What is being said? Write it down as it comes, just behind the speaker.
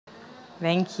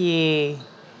Thank you.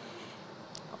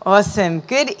 Awesome.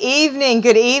 Good evening.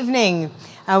 Good evening.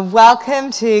 Welcome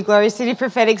to Glory City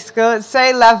Prophetic School. It's so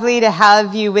lovely to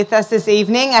have you with us this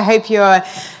evening. I hope you're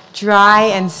dry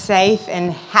and safe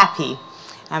and happy.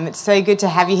 It's so good to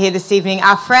have you here this evening.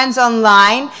 Our friends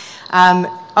online,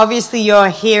 obviously you're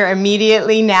here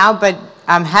immediately now, but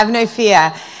have no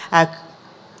fear.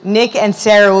 Nick and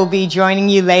Sarah will be joining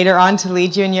you later on to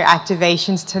lead you in your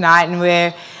activations tonight, and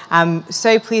we're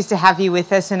so pleased to have you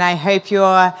with us, and I hope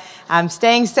you're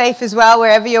staying safe as well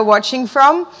wherever you're watching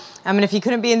from. And if you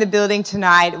couldn't be in the building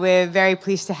tonight, we're very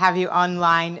pleased to have you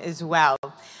online as well.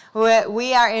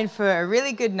 We are in for a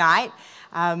really good night.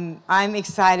 I'm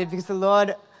excited because the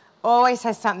Lord always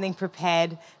has something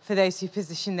prepared for those who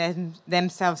position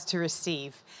themselves to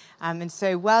receive. And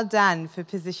so well done for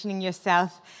positioning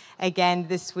yourself again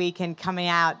this week and coming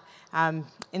out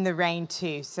in the rain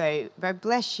too. So I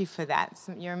bless you for that.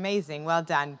 You're amazing. Well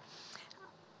done.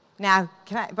 Now,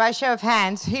 by a show of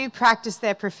hands, who practiced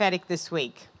their prophetic this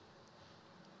week?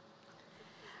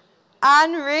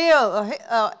 Unreal.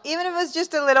 Even if it was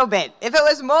just a little bit, if it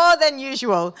was more than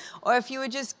usual, or if you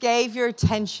just gave your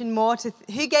attention more to,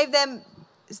 who gave them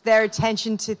their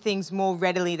attention to things more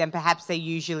readily than perhaps they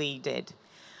usually did?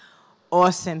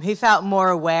 Awesome. Who felt more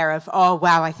aware of, oh,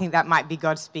 wow, I think that might be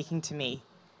God speaking to me?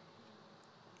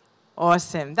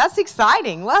 Awesome. That's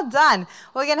exciting. Well done.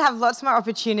 We're going to have lots more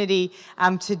opportunity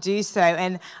to do so.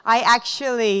 And I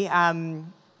actually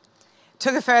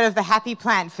took a photo of the happy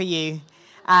plant for you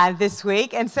this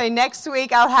week. And so next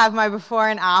week I'll have my before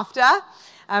and after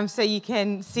so you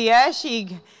can see her.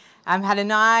 She had a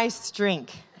nice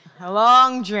drink, a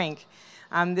long drink.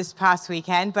 This past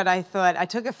weekend, but I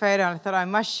took a photo and I thought I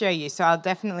must show you, so I'll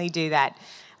definitely do that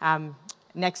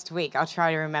next week. I'll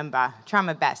try to remember, try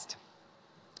my best.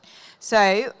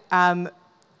 So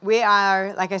we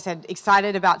are, like I said,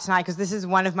 excited about tonight because this is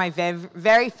one of my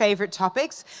very favorite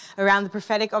topics around the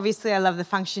prophetic. Obviously, I love the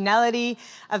functionality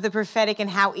of the prophetic and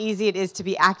how easy it is to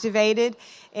be activated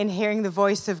in hearing the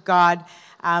voice of God.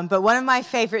 But one of my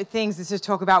favorite things is to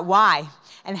talk about why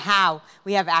and how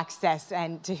we have access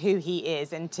and to who he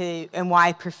is and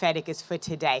why prophetic is for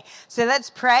today. So let's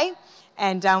pray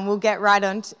and we'll get right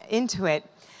on into it.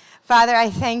 Father, I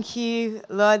thank you,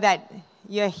 Lord, that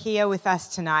you're here with us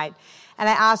tonight. And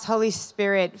I ask, Holy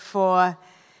Spirit, for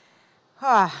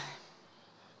an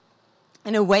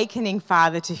awakening,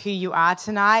 Father, to who you are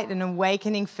tonight, an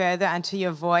awakening further unto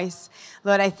your voice.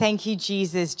 Lord, I thank you,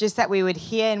 Jesus, just that we would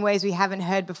hear in ways we haven't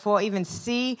heard before, even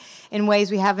see in ways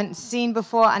we haven't seen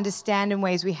before, understand in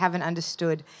ways we haven't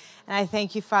understood. And I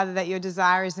thank you, Father, that your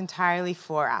desire is entirely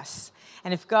for us.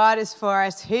 And if God is for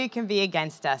us, who can be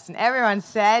against us? And everyone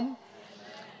said,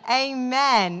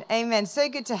 Amen. Amen. So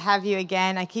good to have you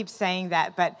again. I keep saying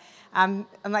that, but I'm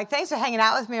like, thanks for hanging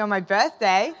out with me on my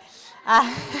birthday.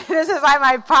 This is like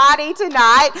my party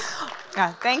tonight.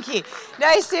 Oh, thank you.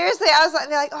 No, seriously, I was like,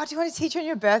 they're like, oh, do you want to teach on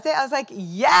your birthday? I was like,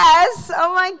 yes.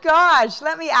 Oh my gosh,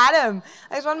 let me add them.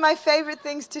 It's one of my favorite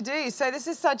things to do. So this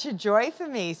is such a joy for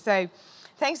me. So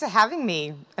thanks for having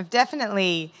me. I've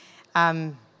definitely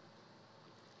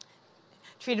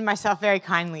treated myself very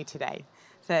kindly today.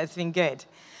 So it's been good.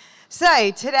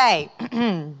 So today,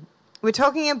 we're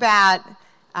talking about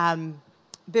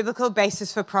biblical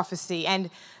basis for prophecy, and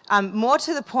more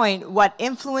to the point, what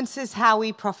influences how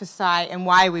we prophesy and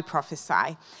why we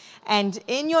prophesy. And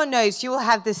in your notes, you will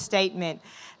have this statement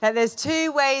that there's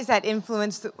two ways that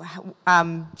influence the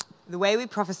way we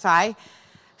prophesy.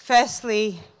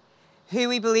 Firstly, who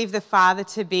we believe the Father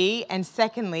to be, and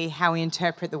secondly, how we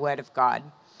interpret the Word of God.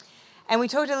 And we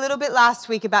talked a little bit last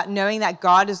week about knowing that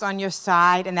God is on your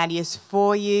side and that he is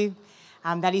for you.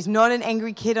 That he's not an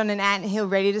angry kid on an anthill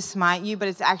ready to smite you, but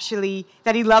it's actually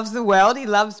that he loves the world, he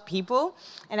loves people.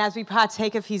 And as we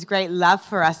partake of his great love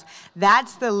for us,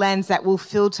 that's the lens that will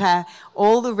filter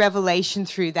all the revelation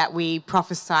through that we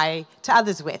prophesy to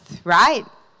others with, right?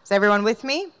 Is everyone with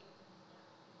me?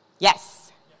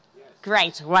 Yes.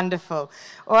 Great, wonderful,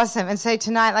 awesome. And so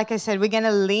tonight, like I said, we're going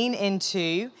to lean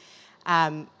into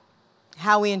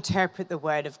how we interpret the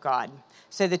Word of God.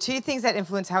 So the two things that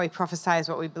influence how we prophesy is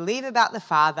what we believe about the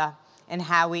Father and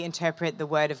how we interpret the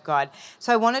Word of God.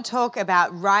 So I want to talk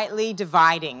about rightly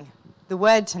dividing the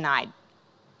Word tonight.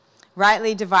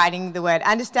 Rightly dividing the Word,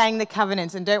 understanding the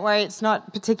covenants. And don't worry, it's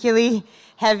not particularly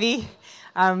heavy.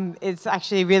 It's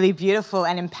actually really beautiful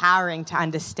and empowering to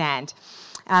understand.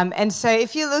 And so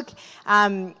if you look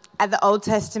at the Old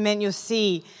Testament, you'll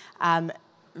see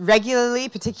regularly,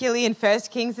 particularly in 1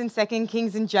 Kings and 2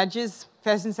 Kings and Judges,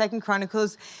 1st and 2nd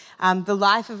Chronicles, the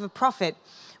life of a prophet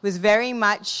was very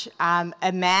much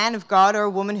a man of God or a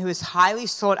woman who was highly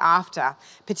sought after,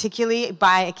 particularly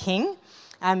by a king.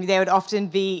 They would often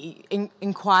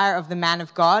inquire of the man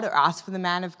of God or ask for the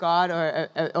man of God,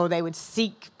 or they would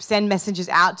send messengers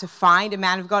out to find a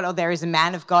man of God, or there is a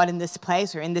man of God in this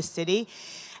place or in this city.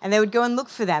 And they would go and look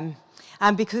for them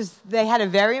because they had a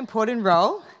very important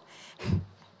role,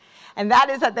 and that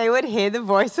is that they would hear the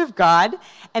voice of God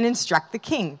and instruct the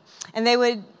king. And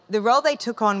the role they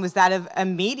took on was that of a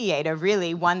mediator,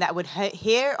 really, one that would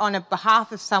hear on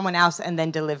behalf of someone else and then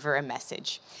deliver a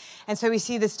message. And so we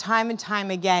see this time and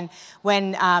time again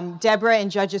when Deborah in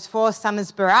Judges 4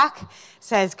 summons Barak,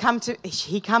 says,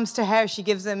 he comes to her, she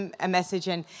gives him a message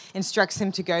and instructs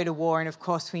him to go to war. And of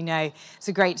course we know it's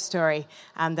a great story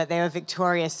that they were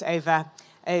victorious over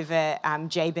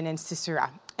Jabin and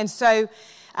Sisera. And so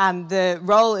the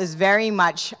role is very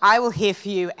much, I will hear for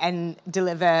you and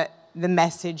deliver the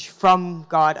message from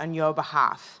God on your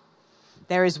behalf.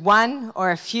 There is one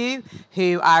or a few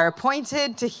who are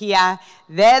appointed to hear.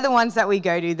 They're the ones that we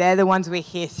go to. They're the ones we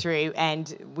hear through,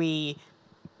 and we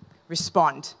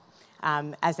respond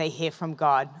as they hear from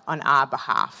God on our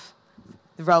behalf.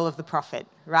 The role of the prophet,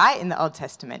 right, in the Old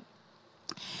Testament.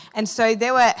 And so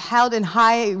they were held in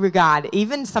high regard,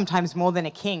 even sometimes more than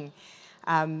a king.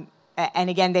 And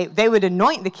again, they would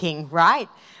anoint the king, right?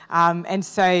 And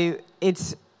so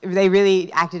they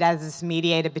really acted as this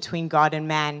mediator between God and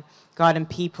man, God and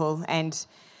people. And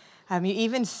you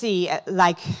even see,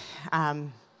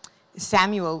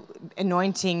 Samuel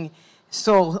anointing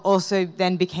Saul also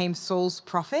then became Saul's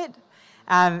prophet.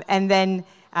 And then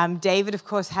David, of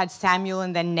course, had Samuel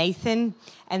and then Nathan.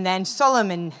 And then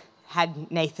Solomon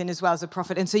had Nathan as well as a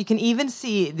prophet. And so you can even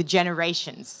see the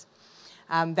generations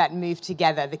that moved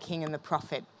together, the king and the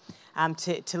prophet,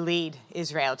 to lead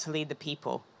Israel, to lead the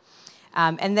people.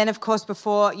 And then, of course,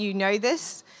 before you know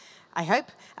this, I hope,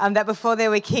 that before there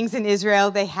were kings in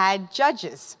Israel, they had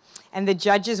judges. And the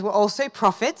judges were also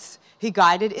prophets who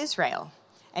guided Israel.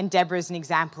 And Deborah is an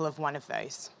example of one of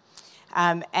those.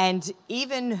 And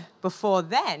even before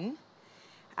then,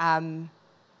 there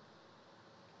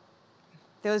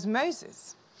was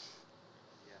Moses,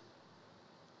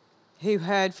 who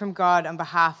heard from God on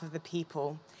behalf of the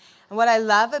people. And what I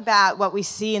love about what we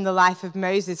see in the life of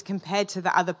Moses compared to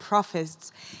the other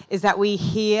prophets is that we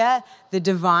hear the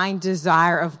divine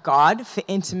desire of God for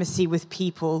intimacy with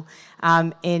people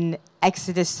in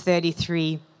Exodus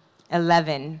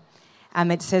 33:11.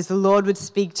 It says, the Lord would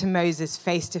speak to Moses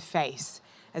face to face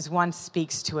as one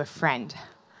speaks to a friend.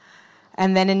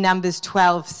 And then in Numbers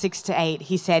 12:6-8,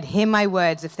 he said, hear my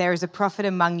words. If there is a prophet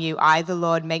among you, I, the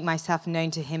Lord, make myself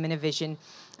known to him in a vision.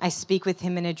 I speak with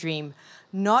him in a dream.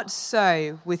 Not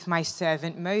so with my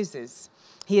servant Moses.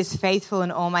 He is faithful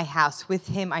in all my house. With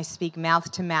him I speak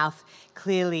mouth to mouth,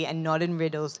 clearly and not in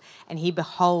riddles, and he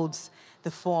beholds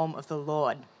the form of the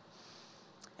Lord.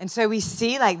 And so we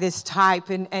see like this type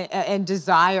and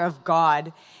desire of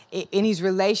God in his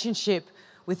relationship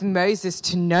with Moses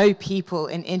to know people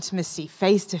in intimacy,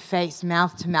 face to face,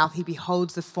 mouth to mouth. He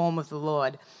beholds the form of the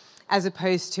Lord, as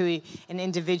opposed to an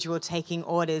individual taking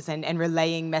orders and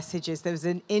relaying messages. There was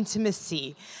an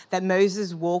intimacy that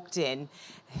Moses walked in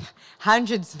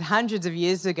hundreds of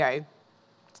years ago,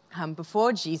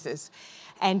 before Jesus.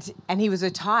 And he was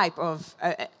a type of,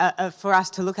 for us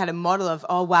to look at, a model of,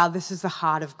 oh, wow, this is the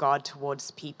heart of God towards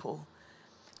people,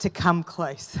 to come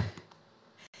close,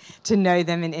 to know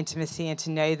them in intimacy and to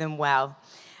know them well.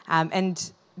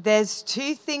 And there's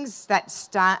two things that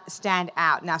stand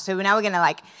out. Now, so now we're going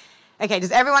to okay,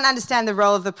 does everyone understand the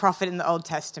role of the prophet in the Old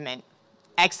Testament?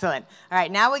 Excellent. All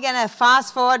right, now we're going to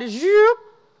fast forward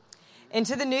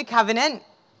into the New Covenant.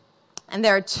 And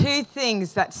there are two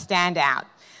things that stand out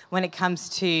when it comes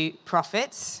to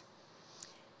prophets.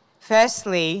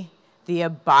 Firstly, the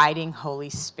abiding Holy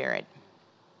Spirit.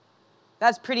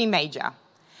 That's pretty major.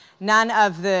 None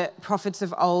of the prophets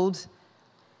of old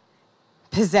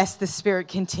possessed the Spirit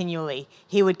continually.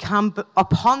 He would come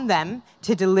upon them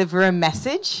to deliver a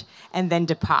message and then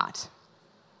depart.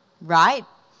 Right?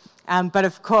 But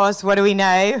of course, what do we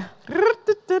know?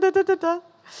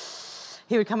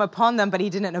 He would come upon them, but he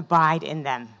didn't abide in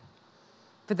them.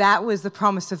 But that was the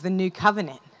promise of the new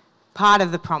covenant, part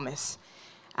of the promise.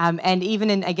 And even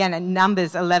in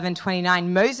Numbers 11:29,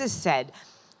 Moses said,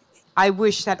 I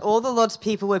wish that all the Lord's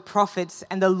people were prophets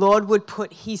and the Lord would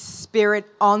put his Spirit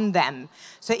on them.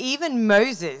 So even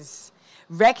Moses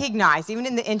recognized, even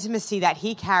in the intimacy that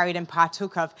he carried and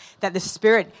partook of, that the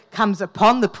Spirit comes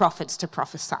upon the prophets to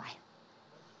prophesy.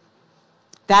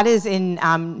 That is in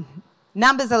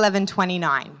Numbers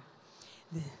 11:29.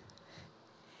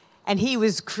 And he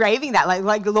was craving that,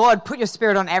 like Lord, put your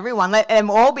spirit on everyone. Let them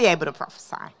all be able to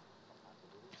prophesy.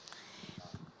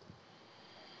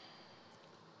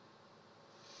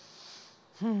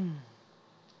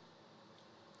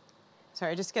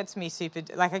 Sorry, it just gets me super,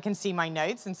 like I can see my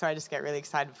notes, and so I just get really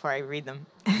excited before I read them.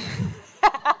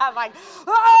 I'm like,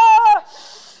 oh!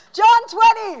 John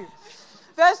 20,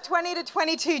 verse 20 to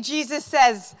 22, Jesus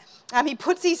says, he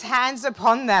puts his hands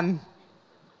upon them.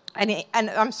 And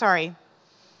I'm sorry.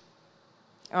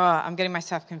 Oh, I'm getting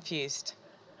myself confused.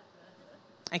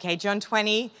 Okay, John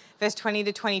 20, verse 20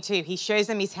 to 22. He shows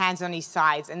them his hands on his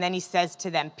sides, and then he says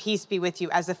to them, peace be with you.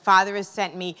 As the Father has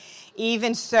sent me,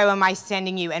 even so am I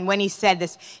sending you. And when he said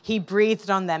this, he breathed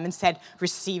on them and said,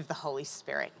 receive the Holy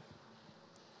Spirit.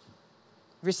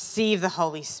 Receive the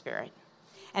Holy Spirit.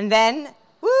 And then,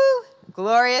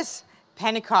 glorious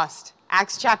Pentecost,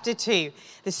 Acts chapter 2.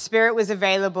 The Spirit was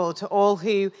available to all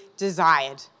who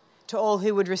desired, to all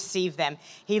who would receive them.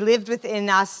 He lived within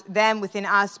us,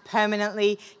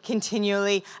 permanently,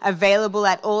 continually, available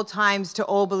at all times to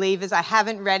all believers. I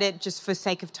haven't read it just for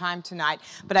sake of time tonight,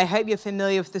 but I hope you're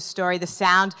familiar with the story. The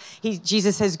sound,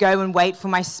 Jesus says, go and wait for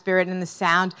my Spirit, and the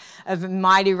sound of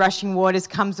mighty rushing waters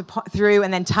comes through,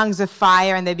 and then tongues of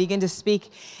fire, and they begin to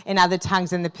speak in other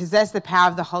tongues, and they possess the power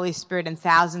of the Holy Spirit, and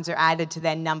thousands are added to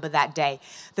their number that day.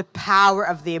 The power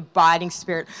of the abiding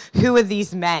Spirit. Who are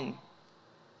these men?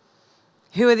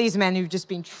 Who are these men who've just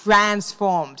been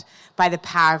transformed by the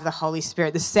power of the Holy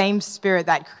Spirit? The same Spirit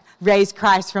that raised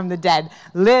Christ from the dead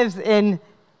lives in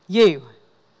you,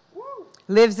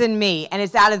 lives in me. And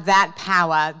it's out of that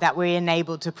power that we're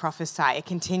enabled to prophesy, a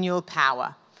continual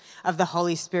power of the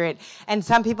Holy Spirit. And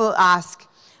some people ask,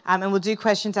 and we'll do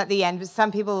questions at the end, but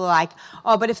some people are like,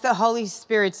 oh, but if the Holy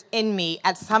Spirit's in me,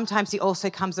 at sometimes he also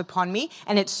comes upon me,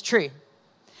 and it's true.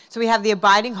 So we have the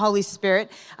abiding Holy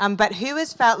Spirit, but who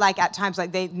has felt like at times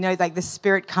like they know like the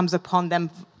Spirit comes upon them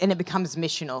and it becomes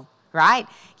missional, right?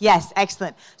 Yes,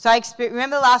 excellent. So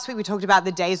remember last week we talked about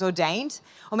the days ordained?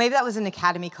 Or maybe that was an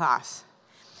academy class.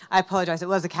 I apologize, it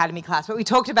was academy class. But we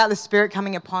talked about the Spirit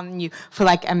coming upon you for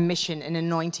like a mission, an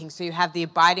anointing. So you have the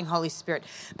abiding Holy Spirit,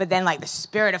 but then like the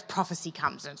Spirit of prophecy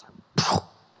comes and it's like,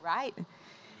 right?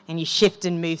 And you shift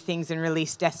and move things and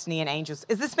release destiny and angels.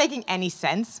 Is this making any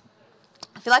sense?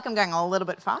 I feel like I'm going a little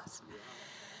bit fast.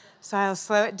 So I'll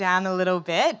slow it down a little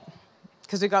bit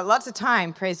because we've got lots of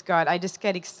time, praise God. I just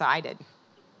get excited.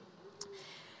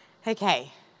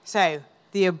 Okay, so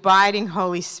the abiding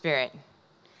Holy Spirit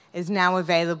is now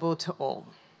available to all.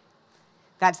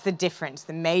 That's the difference,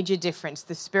 the major difference.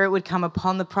 The Spirit would come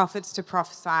upon the prophets to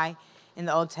prophesy in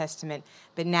the Old Testament,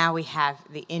 but now we have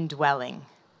the indwelling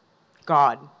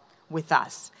God with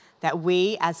us, that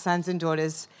we as sons and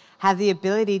daughters have the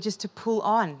ability just to pull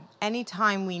on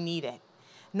anytime we need it.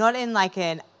 Not in like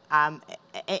in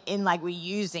like we're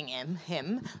using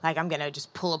him, like I'm going to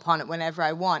just pull upon it whenever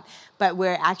I want, but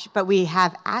we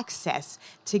have access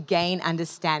to gain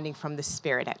understanding from the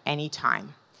Spirit at any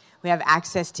time. We have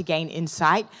access to gain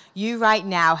insight. You right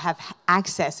now have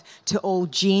access to all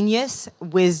genius,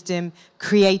 wisdom,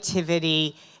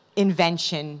 creativity,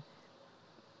 invention,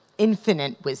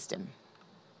 infinite wisdom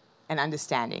and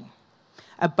understanding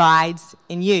abides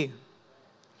in you.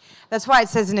 That's why it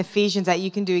says in Ephesians that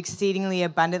you can do exceedingly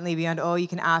abundantly beyond all you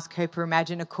can ask, hope, or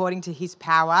imagine according to his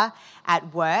power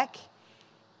at work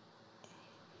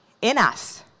in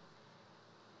us.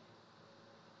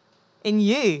 In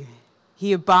you.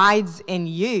 He abides in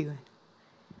you.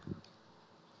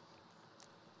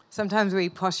 Sometimes we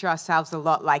posture ourselves a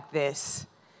lot like this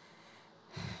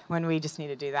when we just need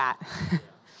to do that.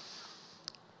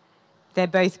 They're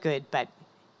both good, but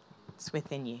it's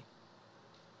within you.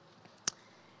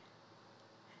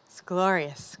 It's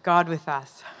glorious. God with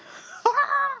us.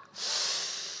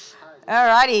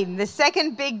 Alrighty. The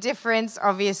second big difference,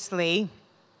 obviously,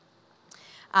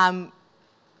 in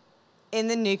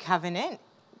the new covenant,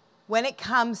 when it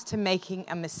comes to making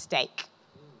a mistake.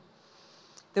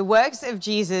 The works of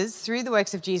Jesus, through the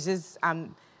works of Jesus,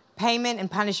 payment and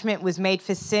punishment was made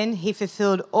for sin. He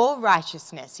fulfilled all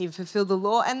righteousness. He fulfilled the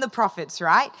law and the prophets,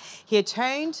 right? He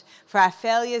atoned for our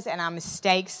failures and our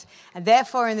mistakes. And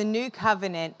therefore, in the new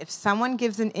covenant, if someone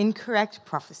gives an incorrect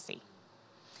prophecy,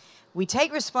 we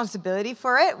take responsibility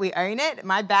for it. We own it.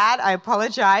 My bad. I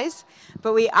apologize.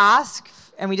 But we ask,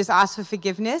 and we just ask for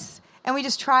forgiveness, and we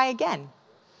just try again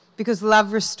because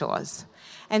love restores.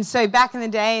 And so back in the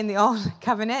day in the old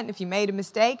covenant, if you made a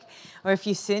mistake or if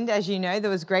you sinned, as you know, there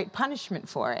was great punishment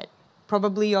for it,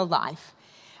 probably your life.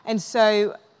 And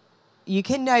so you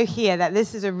can know here that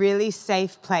this is a really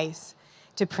safe place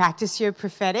to practice your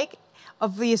prophetic.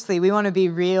 Obviously, we want to be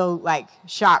real, like,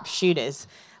 sharp shooters.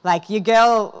 Like, your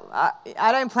girl,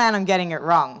 I don't plan on getting it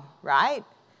wrong, right?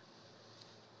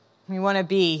 We want to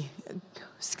be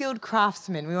skilled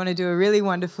craftsmen. We want to do a really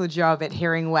wonderful job at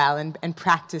hearing well and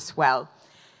practice well.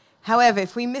 However,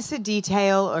 if we miss a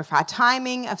detail or if our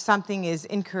timing of something is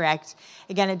incorrect,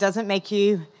 again, it doesn't make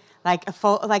you like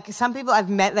some people I've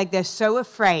met, like they're so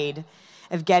afraid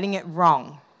of getting it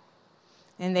wrong.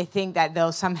 And they think that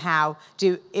they'll somehow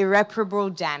do irreparable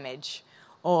damage,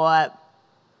 or,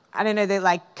 I don't know, they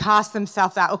like cast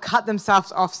themselves out or cut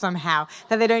themselves off somehow,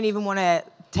 that they don't even want to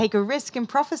take a risk and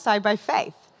prophesy by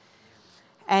faith.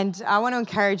 And I want to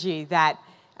encourage you that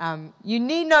you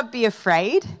need not be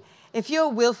afraid. If you're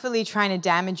willfully trying to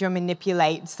damage or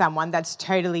manipulate someone, that's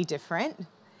totally different.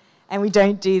 And we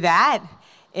don't do that.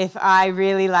 If I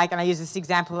really like, and I used this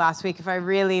example last week, if I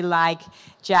really like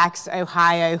Jack's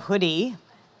Ohio hoodie,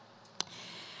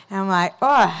 and I'm like,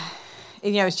 oh,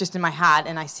 it's just in my heart,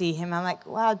 and I see him, I'm like,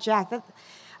 wow, Jack,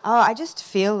 I just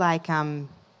feel like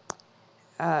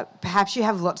perhaps you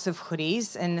have lots of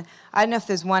hoodies, and I don't know if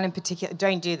there's one in particular,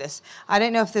 don't do this. I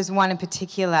don't know if there's one in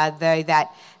particular, though,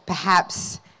 that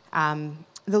perhaps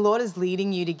the Lord is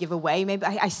leading you to give away. Maybe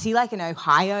I see like an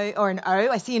Ohio or an O.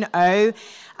 I see an O,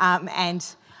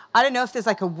 and I don't know if there's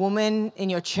like a woman in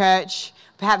your church,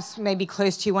 perhaps maybe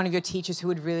close to you, one of your teachers who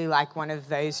would really like one of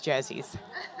those jerseys.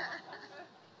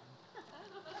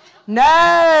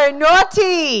 No,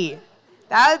 naughty.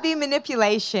 That would be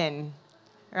manipulation,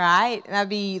 right? That would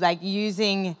be like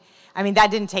using,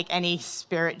 that didn't take any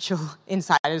spiritual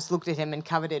insight. I just looked at him and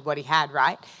coveted what he had,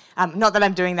 right? Not that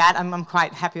I'm doing that. I'm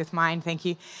quite happy with mine, thank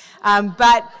you.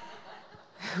 But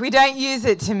we don't use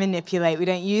it to manipulate. We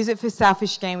don't use it for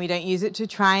selfish gain. We don't use it to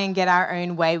try and get our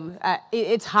own way.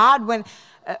 It's hard when...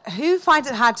 who finds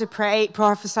it hard to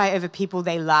prophesy over people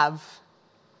they love?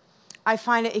 I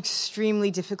find it extremely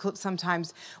difficult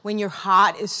sometimes when your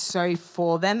heart is so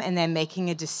for them and they're making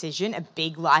a decision, a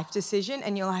big life decision,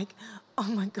 and you're like, oh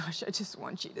my gosh, I just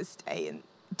want you to stay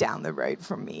down the road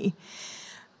from me.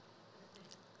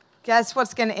 Guess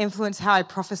what's going to influence how I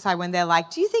prophesy when they're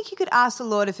like, do you think you could ask the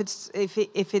Lord if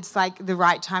it's like the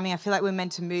right timing? I feel like we're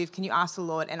meant to move. Can you ask the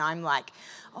Lord? And I'm like,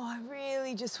 oh, I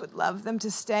really just would love them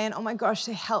to stay. And oh my gosh,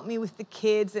 they help me with the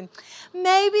kids. And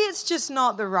maybe it's just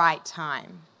not the right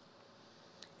time.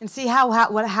 And see how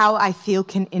I feel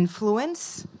can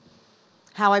influence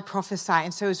how I prophesy.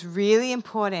 And so it's really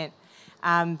important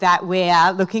that we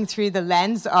are looking through the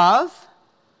lens of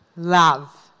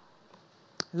love.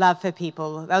 Love for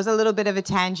people. That was a little bit of a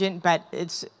tangent, but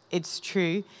it's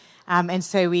true. And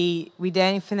so we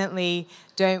definitely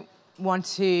don't want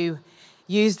to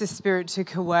use the Spirit to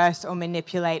coerce or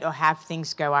manipulate or have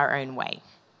things go our own way.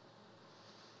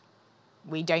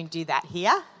 We don't do that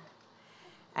here.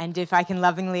 And if I can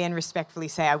lovingly and respectfully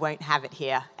say, I won't have it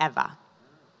here ever.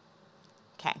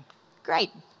 Okay, great.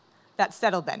 That's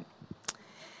settled then.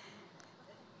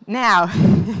 Now,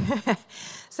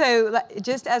 so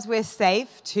just as we're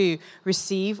safe to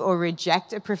receive or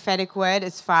reject a prophetic word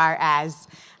as far as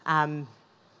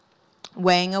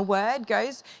weighing a word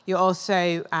goes, you're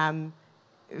also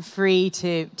free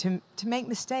to make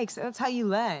mistakes. That's how you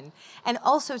learn. And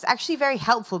also, it's actually very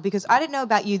helpful because I don't know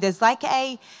about you, there's like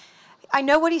I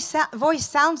know what his voice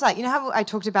sounds like. You know how I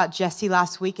talked about Jesse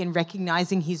last week and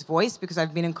recognizing his voice because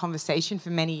I've been in conversation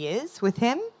for many years with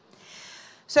him?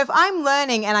 So if I'm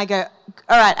learning and I go,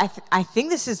 all right, I think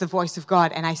this is the voice of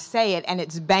God, and I say it and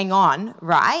it's bang on,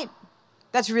 right?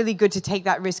 That's really good to take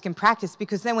that risk and practice,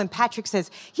 because then when Patrick says,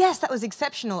 yes, that was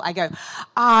exceptional, I go,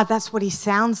 that's what he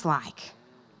sounds like.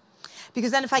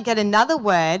 Because then if I get another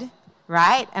word,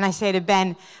 right, and I say to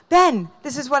Ben,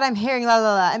 this is what I'm hearing, la,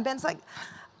 la, la, and Ben's like,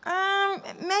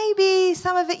 maybe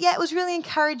some of it, yeah, it was really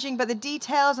encouraging, but the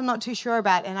details I'm not too sure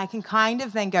about. And I can kind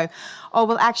of then go, oh,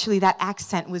 well, actually, that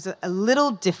accent was a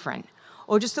little different,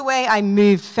 or just the way I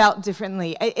moved felt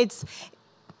differently. It's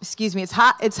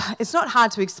hard. It's not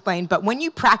hard to explain, but when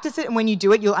you practice it and when you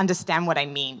do it, you'll understand what I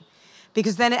mean,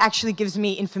 because then it actually gives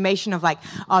me information of like,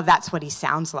 oh, that's what he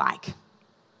sounds like.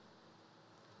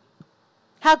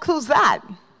 How cool is that?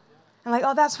 I'm like,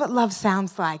 oh, that's what love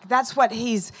sounds like. That's what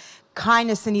his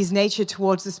kindness and his nature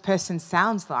towards this person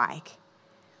sounds like.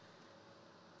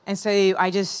 And so I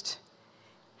just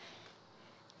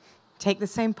take the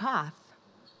same path,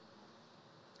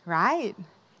 right?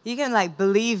 You can like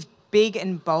believe big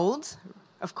and bold,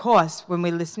 of course, when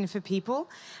we're listening for people,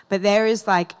 but there is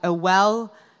like a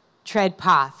well-tread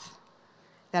path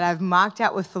that I've marked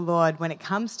out with the Lord when it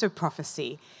comes to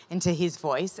prophecy and to his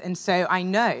voice. And so I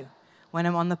know when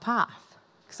I'm on the path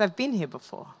because I've been here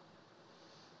before.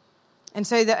 And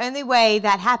so the only way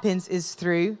that happens is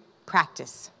through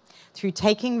practice. through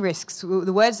taking risks.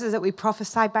 The word says that we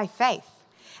prophesy by faith.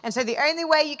 And so the only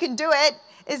way you can do it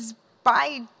is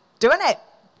by doing it,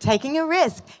 taking a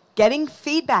risk, getting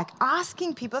feedback,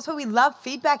 asking people. That's why we love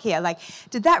feedback here. Like,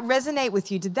 did that resonate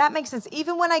with you? Did that make sense?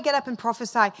 Even when I get up and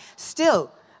prophesy,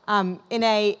 still, in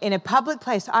a public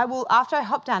place, after I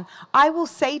hop down, I will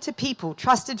say to people,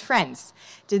 trusted friends,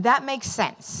 did that make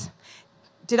sense?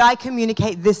 Did I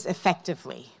communicate this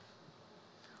effectively?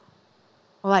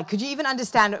 Or like, could you even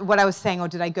understand what I was saying, or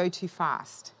did I go too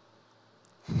fast?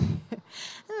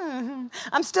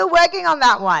 I'm still working on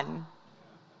that one.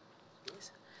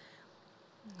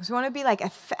 So we want to be like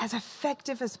as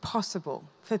effective as possible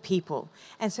for people.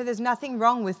 And so there's nothing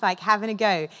wrong with like having a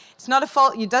go. It's not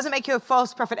it doesn't make you a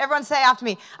false prophet. Everyone say after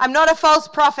me, I'm not a false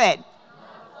prophet.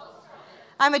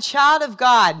 I'm a child of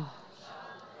God,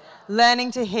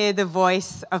 learning to hear the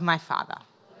voice of my Father.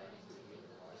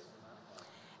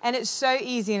 And it's so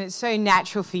easy and it's so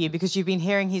natural for you because you've been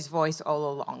hearing his voice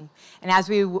all along. And as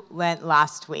we learnt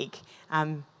last week,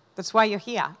 that's why you're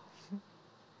here.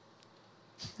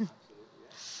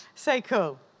 So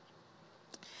cool.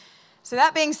 So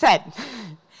that being said,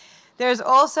 there is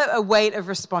also a weight of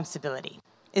responsibility,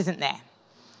 isn't there?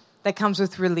 That comes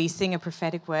with releasing a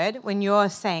prophetic word when you're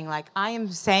saying, like, I am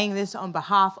saying this on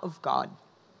behalf of God.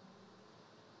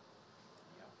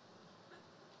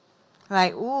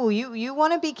 Like, ooh, you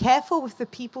want to be careful with the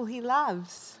people he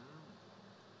loves.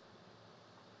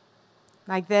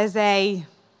 Like there's it's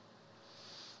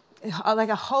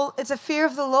a fear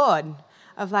of the Lord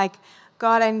of like,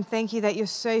 God, I thank you that you're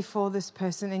so for this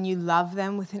person and you love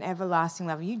them with an everlasting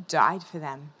love. You died for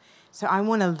them. So I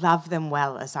want to love them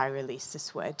well as I release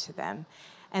this word to them.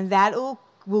 And that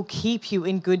will keep you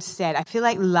in good stead. I feel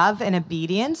like love and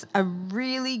obedience are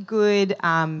really good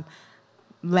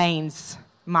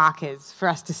markers for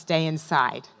us to stay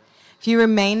inside. If you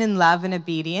remain in love and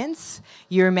obedience,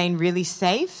 you remain really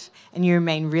safe and you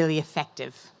remain really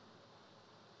effective.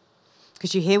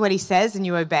 Because you hear what he says and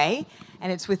you obey,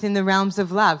 and it's within the realms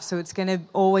of love, so it's going to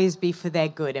always be for their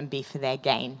good and be for their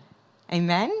gain.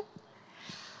 Amen?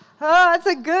 Oh, that's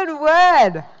a good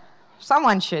word.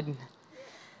 Someone should.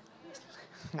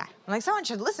 Someone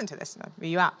should listen to this. No,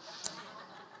 you are.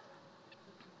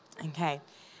 Okay.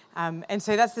 And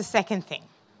so that's the second thing.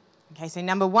 Okay, so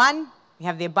number one, we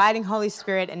have the abiding Holy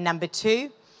Spirit, and number two,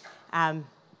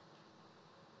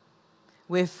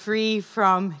 we're free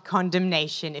from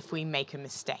condemnation if we make a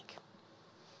mistake.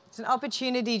 It's an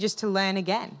opportunity just to learn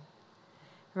again,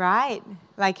 right?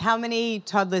 Like how many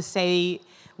toddlers say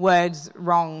words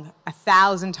wrong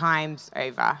 1,000 times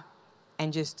over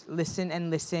and just listen and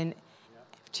listen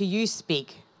to you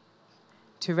speak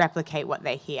to replicate what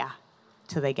they hear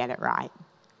till they get it right.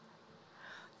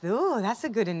 Ooh, that's a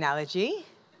good analogy.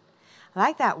 I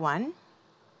like that one.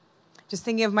 Just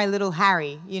thinking of my little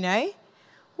Harry, you know?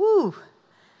 Woo.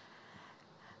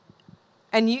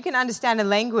 And you can understand a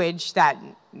language that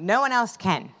no one else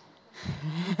can.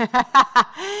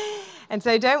 And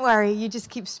so don't worry, you just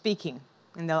keep speaking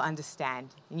and they'll understand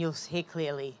and you'll hear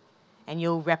clearly and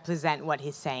you'll represent what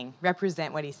he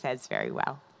says very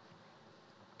well.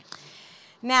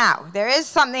 Now, there is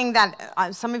something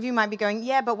that some of you might be going,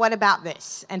 yeah, but what about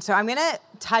this? And so I'm going to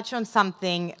touch on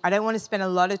something. I don't want to spend a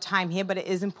lot of time here, but it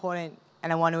is important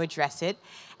and I want to address it.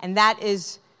 And that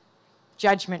is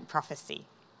judgment prophecy.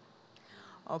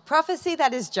 Or prophecy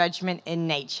that is judgment in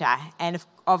nature. And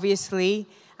obviously,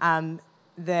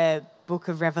 the book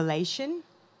of Revelation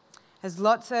has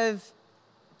lots of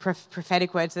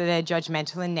prophetic words that are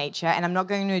judgmental in nature. And I'm not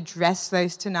going to address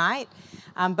those tonight.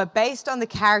 But based on the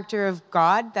character of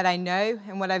God that I know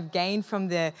and what I've gained from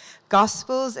the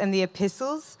Gospels and the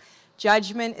epistles,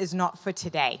 judgment is not for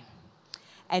today.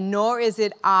 And nor is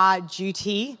it our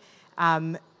duty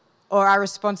or our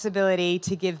responsibility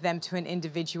to give them to an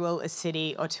individual, a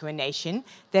city, or to a nation.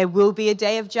 There will be a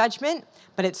day of judgment,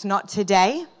 but it's not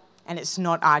today, and it's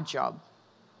not our job.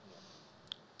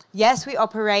 Yes, we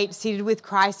operate seated with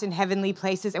Christ in heavenly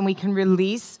places, and we can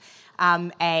release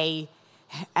a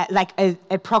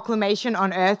proclamation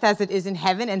on earth as it is in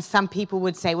heaven, and some people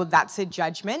would say, well, that's a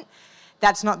judgment.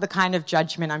 That's not the kind of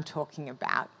judgment I'm talking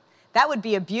about. That would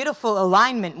be a beautiful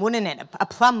alignment, wouldn't it? A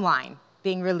plumb line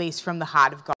being released from the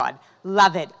heart of God.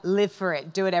 Love it, live for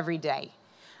it, do it every day.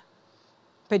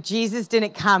 But Jesus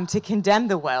didn't come to condemn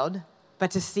the world, but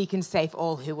to seek and save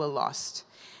all who were lost.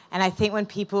 And I think when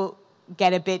people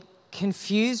get a bit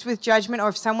confused with judgment, or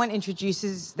if someone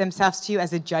introduces themselves to you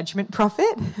as a judgment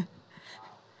prophet,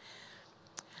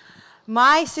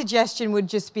 my suggestion would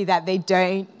just be that they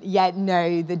don't yet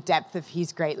know the depth of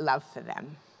his great love for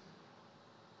them.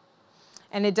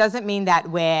 And it doesn't mean that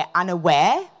we're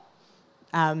unaware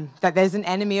that there's an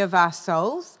enemy of our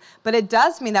souls, but it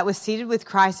does mean that we're seated with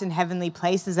Christ in heavenly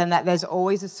places and that there's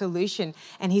always a solution,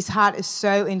 and his heart is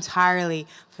so entirely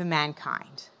for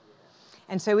mankind.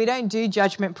 And so we don't do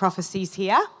judgment prophecies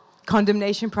here,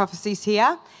 condemnation prophecies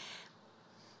here.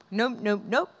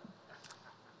 Nope.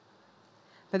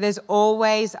 But there's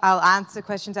always, I'll answer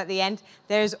questions at the end,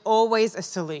 there's always a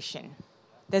solution.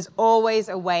 There's always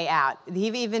a way out. He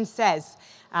even says,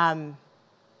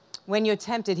 when you're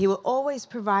tempted, he will always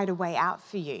provide a way out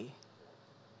for you.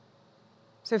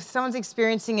 So if someone's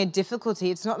experiencing a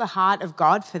difficulty, it's not the heart of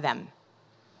God for them.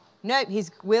 No,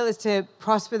 his will is to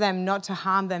prosper them, not to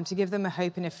harm them, to give them a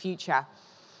hope and a future.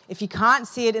 If you can't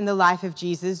see it in the life of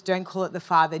Jesus, don't call it the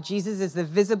Father. Jesus is the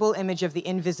visible image of the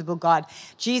invisible God.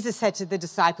 Jesus said to the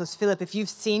disciples, Philip, if you've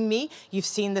seen me, you've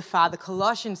seen the Father.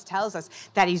 Colossians tells us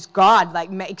that he's God, like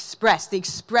expressed. The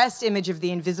expressed image of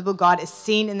the invisible God is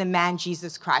seen in the man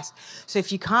Jesus Christ. So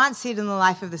if you can't see it in the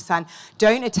life of the Son,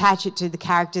 don't attach it to the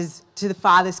characters, to the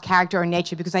Father's character or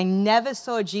nature, because I never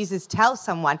saw Jesus tell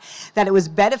someone that it was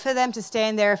better for them to stay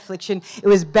in their affliction, it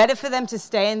was better for them to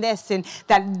stay in their sin,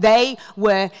 that they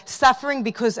were suffering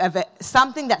because of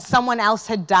something that someone else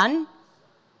had done,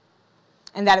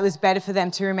 and that it was better for them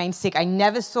to remain sick. I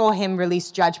never saw him release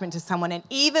judgment to someone, and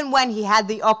even when he had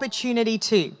the opportunity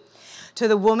to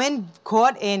the woman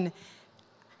caught in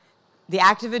the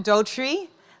act of adultery,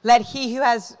 let he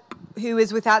who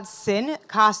is without sin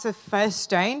cast the first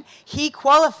stone. He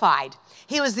qualified.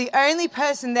 He was the only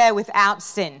person there without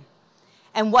sin.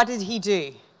 And what did he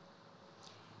do?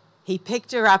 He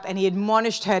picked her up and he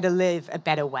admonished her to live a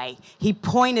better way. He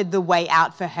pointed the way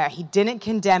out for her. He didn't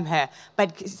condemn her,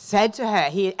 but said to her,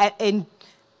 he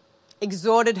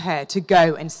exhorted her to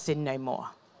go and sin no more.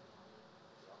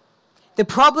 The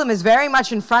problem is very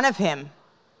much in front of him,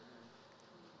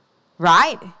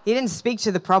 right? He didn't speak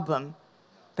to the problem,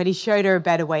 but he showed her a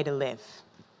better way to live.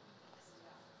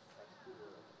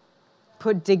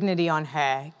 Put dignity on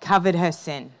her, covered her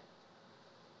sin.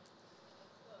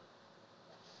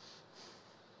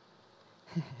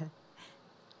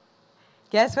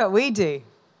 Guess what we do?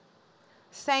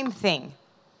 Same thing.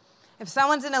 If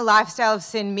someone's in a lifestyle of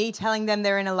sin, me telling them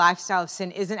they're in a lifestyle of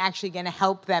sin isn't actually going to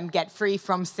help them get free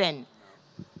from sin.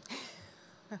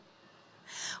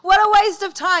 What a waste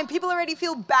of time. People already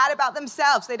feel bad about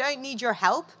themselves. They don't need your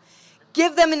help.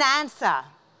 Give them an answer.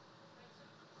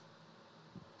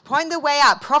 Point the way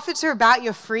out. Prophets are about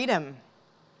your freedom.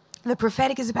 The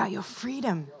prophetic is about your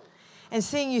freedom and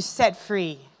seeing you set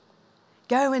free.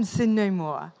 Go and sin no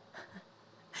more.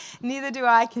 Neither do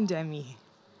I condemn you.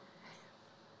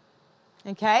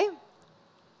 Okay?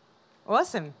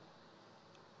 Awesome.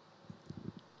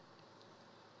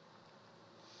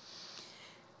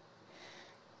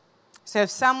 So if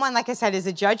someone, like I said, is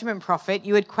a judgment prophet,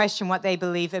 you would question what they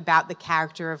believe about the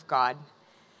character of God,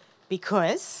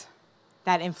 because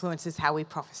that influences how we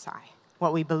prophesy,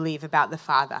 what we believe about the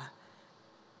Father.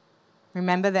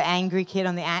 Remember the angry kid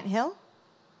on the anthill?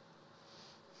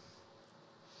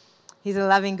 He's a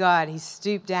loving God. He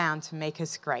stooped down to make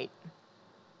us great.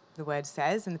 The word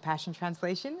says in the Passion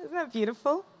Translation. Isn't that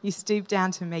beautiful? You stooped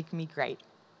down to make me great.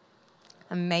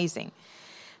 Amazing.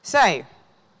 So,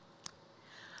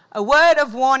 a word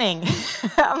of warning.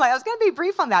 I was going to be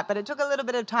brief on that, but it took a little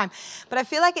bit of time. But I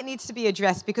feel like it needs to be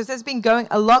addressed because there's been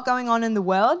a lot going on in the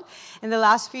world in the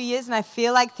last few years, and I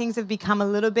feel like things have become a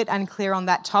little bit unclear on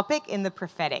that topic in the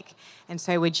prophetic. And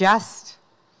so we're just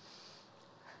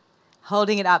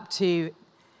holding it up to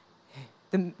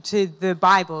the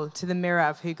Bible, to the mirror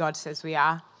of who God says we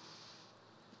are,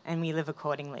 and we live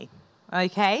accordingly.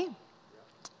 Okay?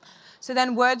 So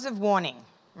then words of warning.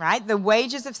 Right? The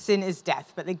wages of sin is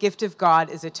death, but the gift of God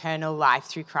is eternal life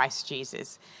through Christ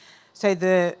Jesus. So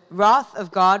the wrath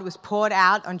of God was poured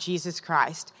out on Jesus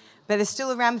Christ, but there's still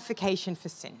a ramification for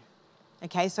sin.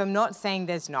 Okay, so I'm not saying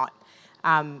there's not.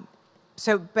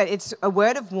 But it's a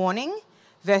word of warning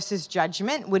versus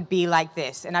judgment would be like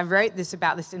this. And I wrote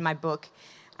about this in my book.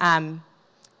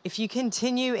 If you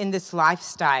continue in this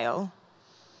lifestyle,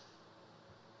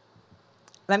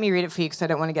 let me read it for you because I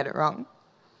don't want to get it wrong.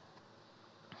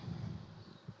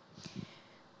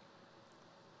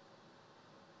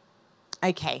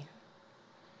 Okay.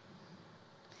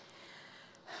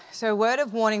 So a word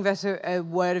of warning versus a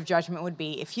word of judgment would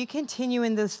be, if you continue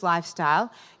in this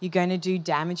lifestyle, you're going to do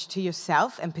damage to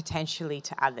yourself and potentially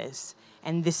to others.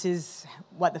 And this is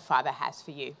what the Father has for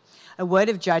you. A word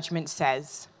of judgment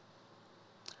says,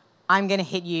 I'm going to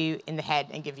hit you in the head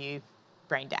and give you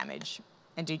brain damage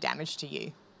and do damage to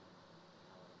you.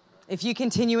 If you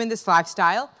continue in this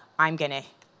lifestyle, I'm going to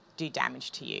do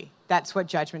damage to you. That's what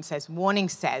judgment says. Warning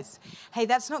says, hey,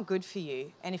 that's not good for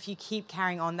you. And if you keep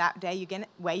carrying on that way,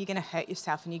 you're going to hurt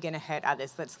yourself and you're going to hurt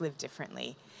others. Let's live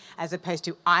differently. As opposed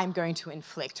to, I'm going to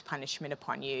inflict punishment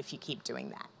upon you if you keep doing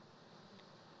that.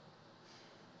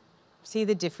 See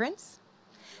the difference?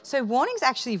 So warning's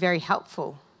actually very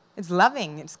helpful. It's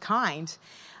loving, it's kind.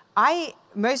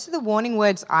 Most of the warning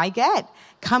words I get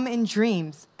come in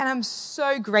dreams, and I'm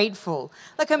so grateful.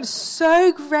 Like, I'm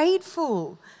so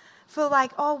grateful for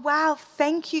like, oh, wow,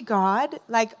 thank you, God.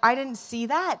 Like, I didn't see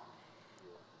that.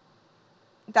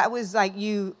 That was like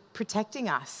you protecting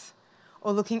us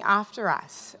or looking after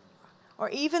us. Or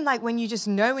even like when you just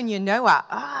know in your knower,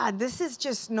 this is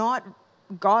just not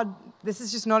God, this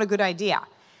is just not a good idea.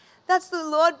 That's the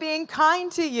Lord being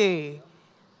kind to you.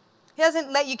 He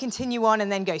doesn't let you continue on and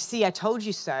then go, see, I told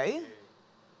you so.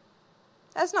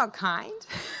 That's not kind.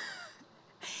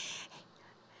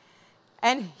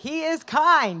 And he is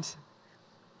kind.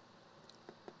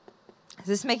 Is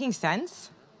this making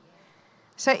sense?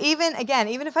 So even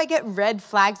if I get red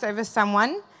flags over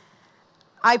someone,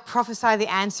 I prophesy the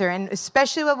answer. And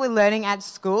especially when we're learning at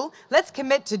school, let's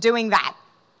commit to doing that.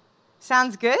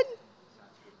 Sounds good?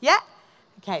 Yeah?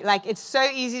 Okay, like it's so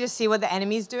easy to see what the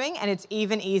enemy's doing, and it's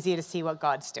even easier to see what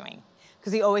God's doing.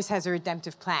 Because he always has a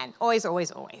redemptive plan. Always, always,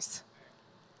 always.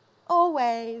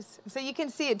 Always. So you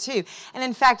can see it too. And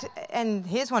in fact, and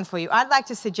here's one for you. I'd like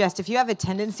to suggest if you have a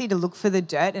tendency to look for the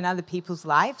dirt in other people's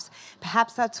lives,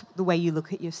 perhaps that's the way you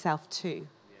look at yourself too.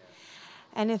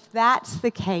 And if that's the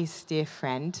case, dear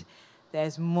friend,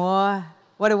 there's more.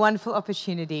 What a wonderful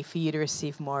opportunity for you to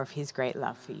receive more of his great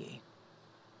love for you.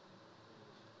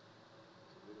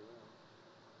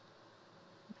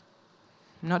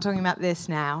 I'm not talking about this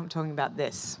now. I'm talking about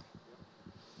this.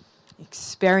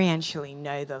 Experientially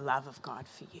know the love of God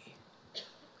for you.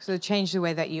 So change the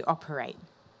way that you operate.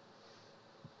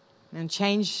 And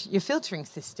change your filtering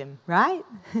system, right?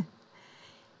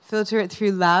 Filter it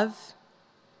through love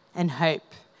and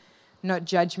hope, not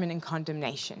judgment and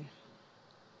condemnation.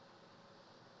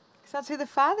 Because that's who the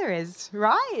Father is,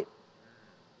 right?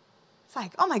 It's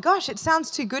like, oh my gosh, it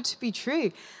sounds too good to be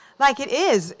true. Like it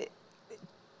is.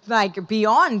 Like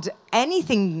beyond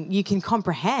anything you can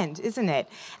comprehend, isn't it?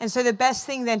 And so the best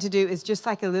thing then to do is just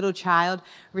like a little child,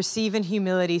 receive in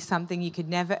humility something you could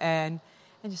never earn,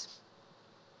 and just,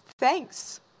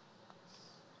 thanks.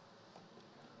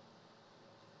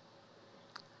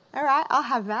 All right, I'll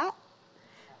have that.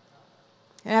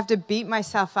 I don't have to beat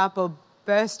myself up or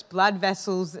burst blood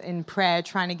vessels in prayer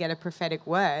trying to get a prophetic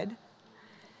word.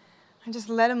 I just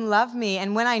let him love me.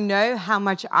 And when I know how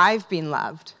much I've been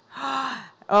loved,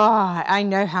 I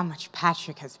know how much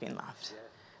Patrick has been loved,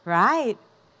 right?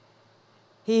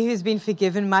 He who's been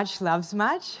forgiven much loves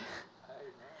much.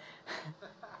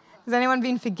 Has anyone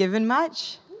been forgiven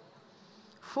much?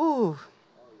 Whew.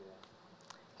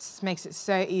 It just makes it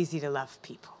so easy to love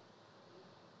people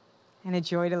and a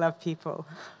joy to love people.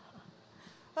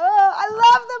 Oh, I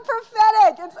love the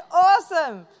prophetic. It's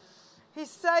awesome. He's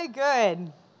so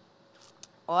good.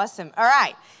 Awesome. All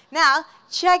right. Now,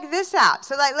 check this out.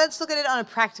 So, let's look at it on a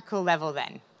practical level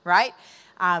then, right?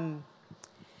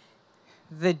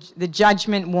 The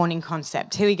judgment warning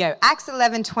concept. Here we go. Acts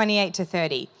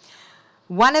 11:28-30.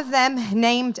 One of them,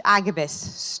 named Agabus,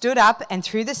 stood up and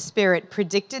through the Spirit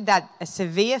predicted that a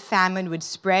severe famine would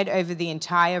spread over the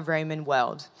entire Roman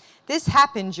world. This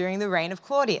happened during the reign of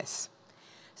Claudius.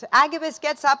 So Agabus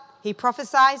gets up, he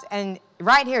prophesies, and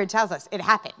right here it tells us it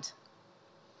happened.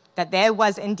 That there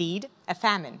was indeed a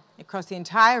famine across the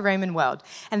entire Roman world.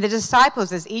 And the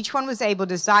disciples, as each one was able,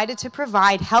 decided to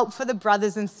provide help for the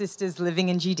brothers and sisters living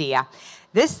in Judea.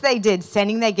 This they did,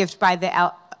 sending their gift to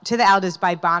the elders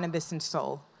by Barnabas and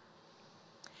Saul.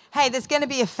 Hey, there's going to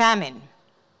be a famine.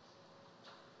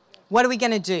 What are we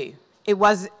going to do?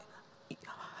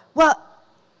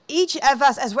 Each of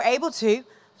us, as we're able to,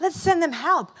 let's send them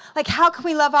help. Like, how can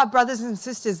we love our brothers and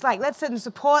sisters? Like, let's send them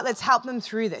support. Let's help them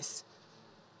through this.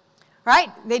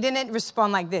 Right? They didn't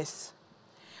respond like this.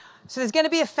 So there's going to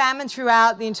be a famine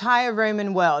throughout the entire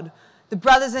Roman world. The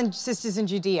brothers and sisters in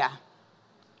Judea.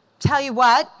 Tell you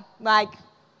what,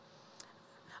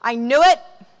 I knew it.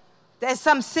 There's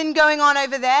some sin going on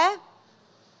over there.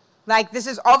 This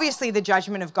is obviously the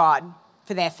judgment of God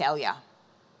for their failure.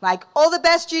 All the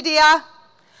best, Judea.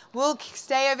 We'll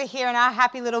stay over here in our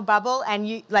happy little bubble and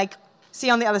you, see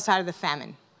you on the other side of the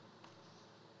famine.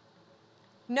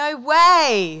 No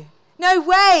way. No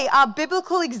way. Our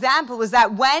biblical example was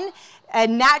that when a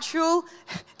natural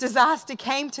disaster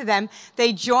came to them,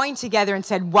 they joined together and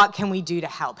said, what can we do to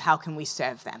help? How can we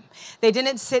serve them? They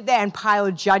didn't sit there and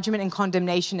pile judgment and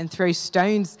condemnation and throw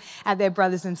stones at their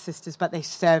brothers and sisters, but they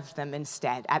served them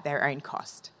instead at their own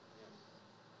cost.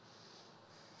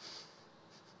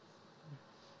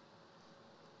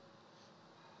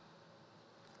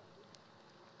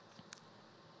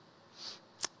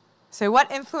 So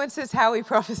what influences how we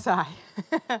prophesy?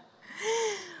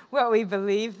 What we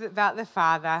believe about the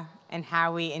Father and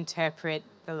how we interpret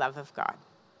the love of God,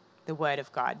 the Word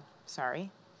of God,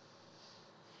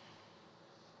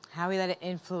 How we let it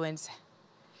influence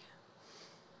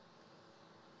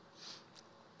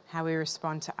how we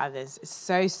respond to others is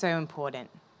so, so important.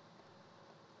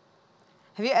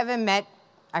 Have you ever met,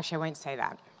 actually I won't say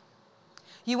that.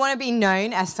 You want to be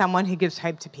known as someone who gives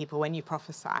hope to people when you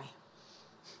prophesy.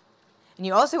 And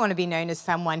you also want to be known as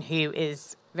someone who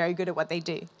is very good at what they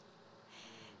do.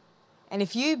 And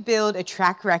if you build a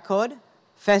track record,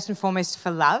 first and foremost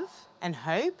for love and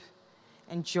hope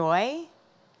and joy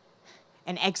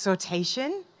and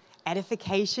exhortation,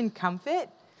 edification, comfort,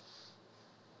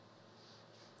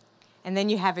 and then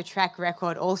you have a track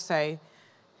record also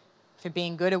for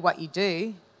being good at what you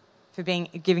do, for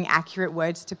giving accurate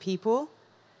words to people,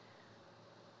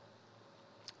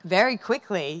 very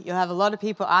quickly you'll have a lot of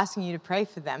people asking you to pray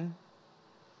for them.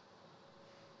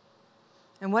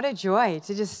 And what a joy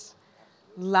to just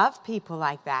love people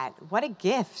like that. What a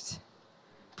gift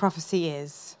prophecy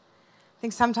is. I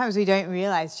think sometimes we don't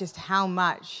realize just how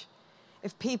much,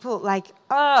 if people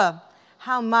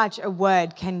how much a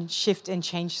word can shift and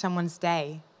change someone's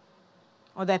day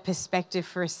or their perspective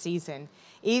for a season.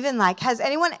 Even has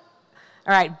anyone,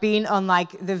 been on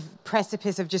the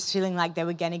precipice of just feeling like they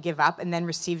were going to give up and then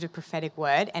received a prophetic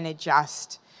word and it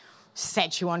just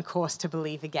set you on course to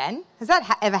believe again? Has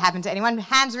that ever happened to anyone?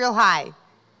 Hands real high.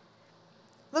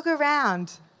 Look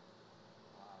around.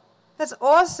 That's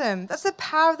awesome. That's the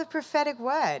power of the prophetic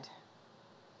word.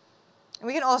 And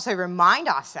we can also remind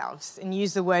ourselves and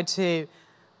use the word to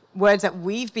words that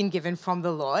we've been given from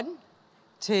the Lord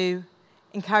to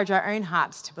encourage our own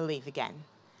hearts to believe again.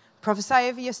 Prophesy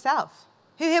over yourself.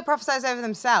 Who here prophesies over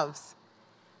themselves?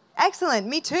 Excellent.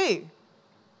 Me too.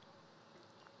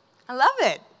 I love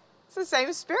it. It's the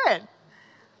same spirit.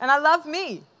 And I love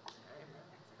me.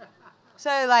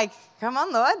 So come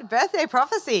on, Lord, birthday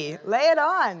prophecy, lay it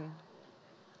on.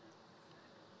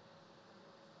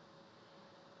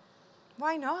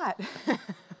 Why not?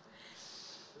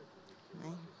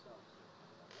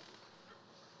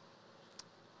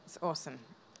 It's awesome.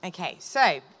 Okay,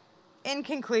 so in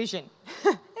conclusion,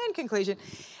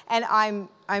 and I'm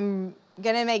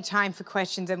going to make time for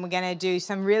questions and we're going to do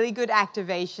some really good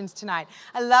activations tonight.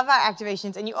 I love our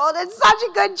activations and you all did such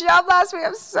a good job last week.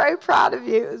 I'm so proud of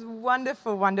you. It was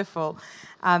wonderful, wonderful.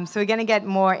 So we're going to get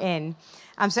more in.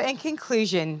 So in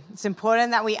conclusion, it's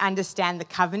important that we understand the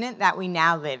covenant that we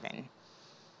now live in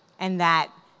and that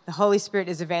the Holy Spirit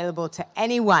is available to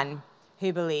anyone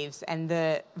who believes, and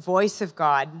the voice of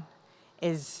God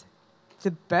is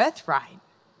the birthright.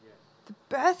 The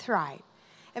birthright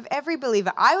of every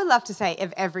believer. I would love to say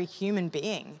of every human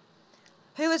being.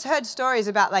 Who has heard stories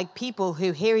about people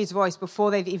who hear his voice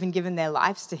before they've even given their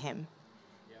lives to him?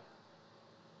 Yeah.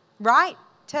 Right?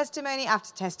 Testimony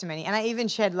after testimony. And I even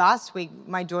shared last week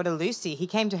my daughter Lucy. He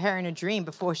came to her in a dream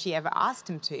before she ever asked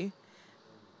him to.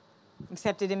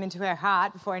 Accepted him into her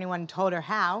heart before anyone told her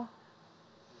how.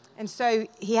 And so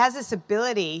he has this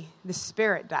ability, the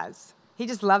Spirit does. He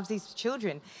just loves these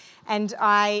children. And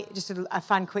just a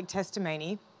fun, quick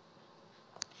testimony.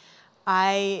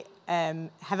 I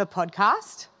have a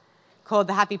podcast called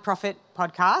the Happy Prophet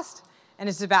Podcast, and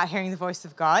it's about hearing the voice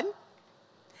of God.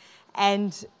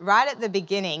 And right at the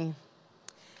beginning,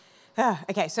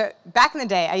 so back in the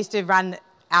day, I used to run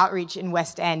outreach in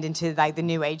West End into the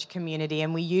New Age community,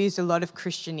 and we used a lot of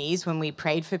Christianese when we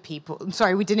prayed for people.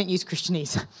 Sorry, we didn't use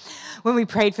Christianese when we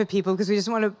prayed for people because we just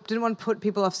didn't want to put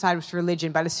people offside with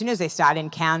religion. But as soon as they started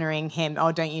encountering him,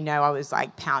 oh, don't you know, I was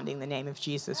pounding the name of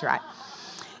Jesus, right?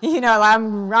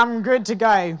 I'm good to go.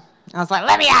 I was like,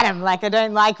 let me at him. I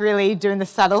don't like really doing the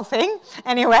subtle thing.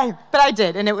 Anyway, but I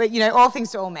did, and it, all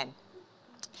things to all men.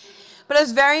 But it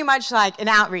was very much an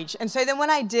outreach. And so then when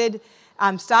I did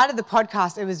started the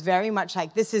podcast, it was very much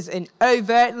this is an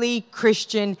overtly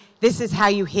Christian, this is how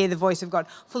you hear the voice of God,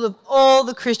 full of all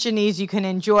the Christianese you can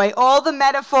enjoy, all the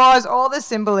metaphors, all the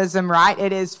symbolism, right?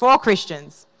 It is for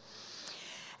Christians.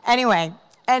 Anyway,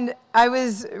 and I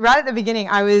was, right at the beginning,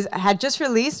 I had just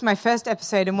released my first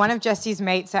episode, and one of Jesse's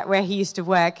mates at where he used to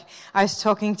work, I was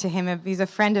talking to him. He's a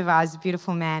friend of ours, a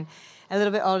beautiful man, a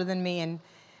little bit older than me, and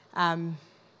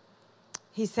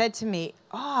he said to me,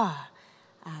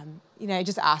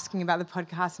 just asking about the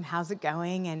podcast and how's it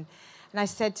going. And I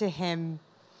said to him,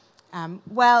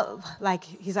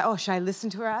 he's like, oh, should I listen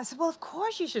to it? I said, well, of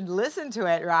course you should listen to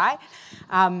it, right?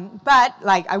 But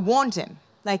I warned him,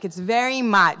 it's very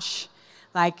much,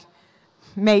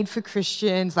 made for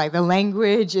Christians, the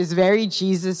language is very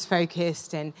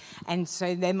Jesus-focused, and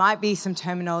so there might be some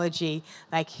terminology,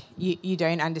 you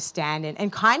don't understand,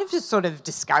 and kind of just sort of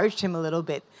discouraged him a little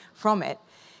bit from it.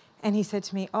 And he said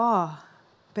to me, oh,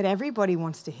 but everybody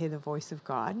wants to hear the voice of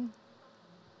God.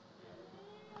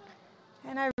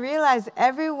 And I realized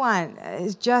everyone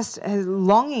is just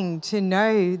longing to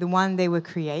know the one they were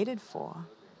created for.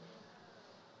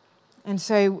 And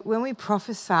so when we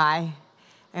prophesy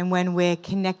and when we're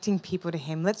connecting people to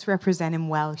him, let's represent him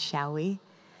well, shall we?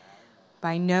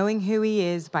 By knowing who he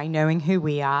is, by knowing who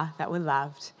we are, that we're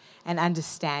loved, and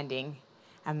understanding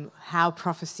how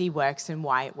prophecy works and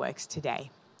why it works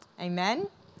today. Amen?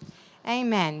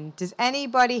 Amen. Does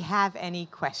anybody have any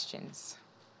questions?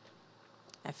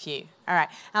 A few. All right.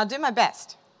 I'll do my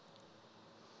best.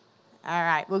 All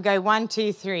right. We'll go 1,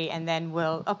 2, 3, and then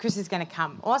Chris is going to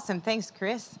come. Awesome. Thanks,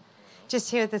 Chris. Just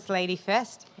here with this lady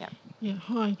first. Yep. Yeah,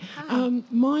 hi.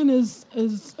 Mine is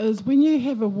when you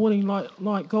have a warning,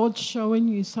 like God's showing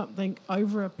you something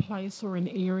over a place or an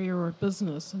area or a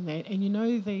business and that, and you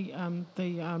know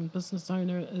the business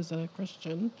owner is a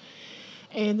Christian,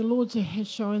 and the Lord has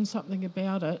shown something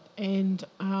about it, and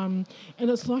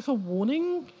it's like a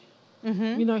warning.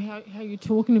 Mm-hmm. You know how you're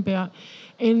talking about,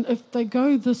 and if they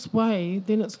go this way,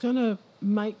 then it's going to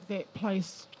make that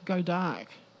place go dark.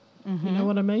 Mm-hmm. You know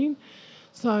what I mean?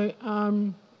 So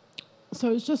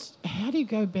it's just, how do you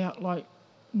go about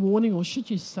warning, or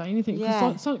should you say anything?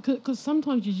 Because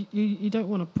sometimes you don't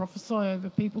want to prophesy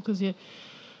over people because you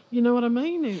know what I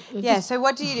mean? So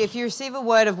what do you do? If you receive a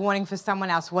word of warning for someone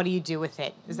else, what do you do with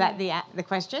it? Is that the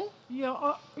question? Yeah,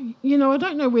 I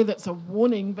don't know whether it's a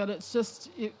warning, but it's just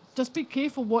be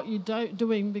careful what you're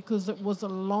doing, because it was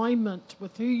alignment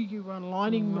with who you were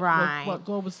aligning with what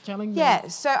God was telling you. Yeah,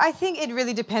 so I think it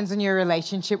really depends on your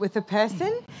relationship with the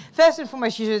person. First and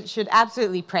foremost, you should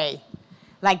absolutely pray.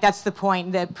 That's the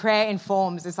point. The prayer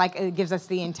informs. It's it gives us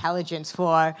the intelligence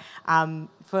for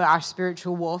our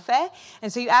spiritual warfare.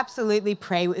 And so you absolutely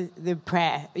pray with the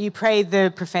prayer. You pray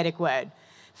the prophetic word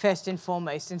first and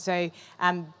foremost. And so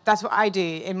that's what I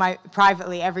do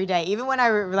privately every day. Even when I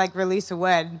release a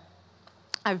word,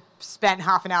 I've spent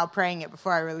half an hour praying it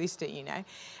before I released it,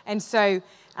 And so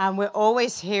we're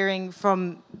always hearing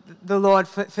from the Lord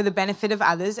for the benefit of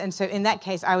others. And so in that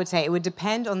case, I would say it would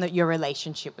depend on your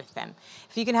relationship with them.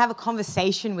 If you can have a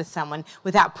conversation with someone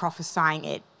without prophesying,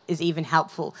 it is even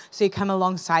helpful. So you come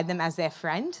alongside them as their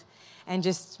friend and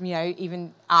just,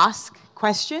 even ask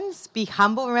questions, be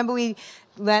humble. Remember, we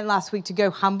learned last week to go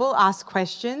humble, ask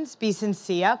questions, be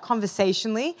sincere.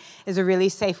 Conversationally is a really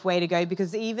safe way to go,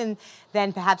 because even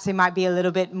then perhaps they might be a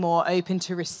little bit more open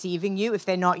to receiving you if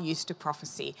they're not used to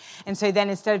prophecy. And so then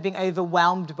instead of being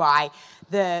overwhelmed by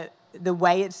the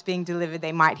way it's being delivered,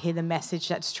 they might hear the message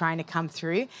that's trying to come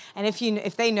through. And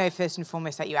if they know first and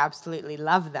foremost that you absolutely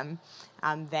love them,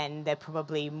 then they're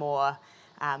probably more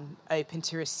open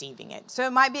to receiving it. So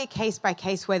it might be a case by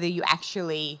case whether you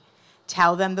actually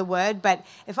tell them the word. But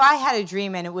if I had a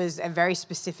dream and it was a very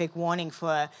specific warning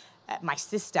for my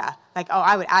sister,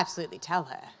 I would absolutely tell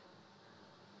her.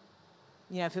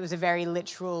 If it was a very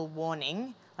literal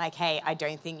warning, hey, I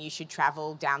don't think you should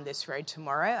travel down this road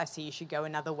tomorrow. I see you should go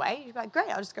another way. You'd be like, great,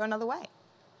 I'll just go another way.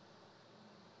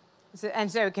 So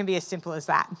it can be as simple as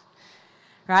that,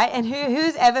 right? And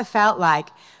who's ever felt like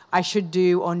I should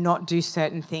do or not do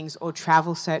certain things or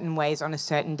travel certain ways on a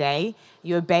certain day?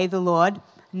 You obey the Lord,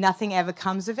 nothing ever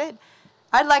comes of it.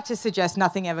 I'd like to suggest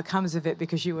nothing ever comes of it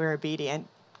because you were obedient.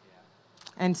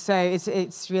 And so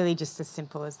it's really just as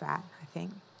simple as that, I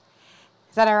think.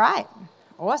 Is that all right?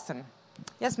 Awesome.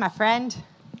 Yes, my friend.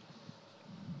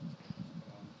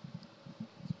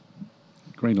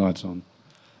 Green light's on.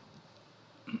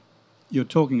 You're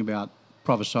talking about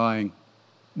prophesying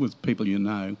with people you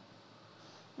know,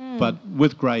 but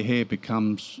with grey hair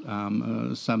becomes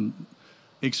some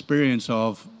experience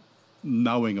of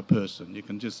knowing a person. You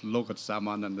can just look at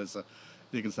someone and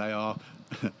you can say, oh,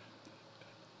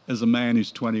 as a man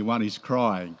who's 21, he's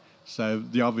crying. So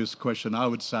the obvious question I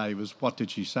would say was, what did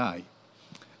she say?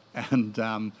 And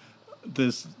then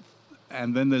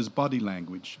there's body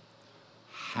language.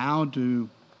 How do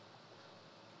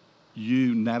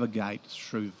you navigate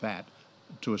through that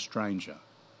to a stranger?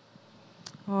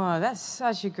 Oh, that's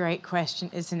such a great question,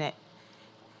 isn't it?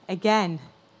 Again,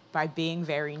 by being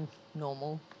very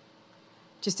normal.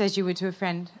 Just as you would to a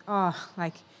friend. Oh,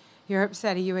 You're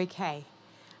upset. Are you okay?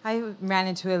 I ran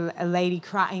into a lady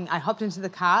crying. I hopped into the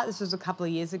car. This was a couple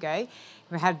of years ago.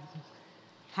 We had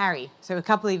Harry, so a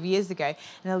couple of years ago,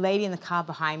 and a lady in the car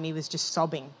behind me was just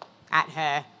sobbing at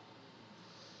her.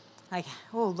 Like,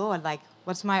 oh, Lord, like,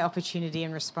 what's my opportunity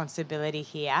and responsibility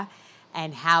here?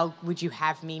 And how would you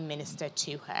have me minister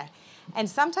to her? And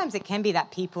sometimes it can be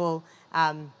that people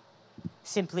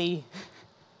simply,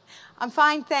 I'm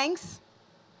fine, thanks.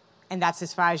 And that's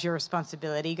as far as your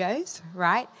responsibility goes,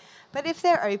 right? But if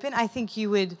they're open, I think you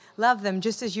would love them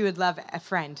just as you would love a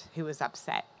friend who was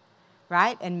upset,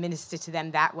 right? And minister to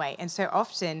them that way. And so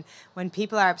often when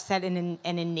people are upset and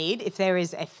in need, if there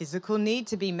is a physical need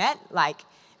to be met, like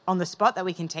on the spot that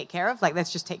we can take care of, like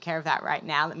let's just take care of that right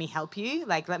now. Let me help you.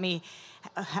 Like let me,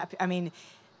 I mean,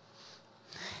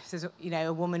 if there's,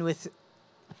 a woman with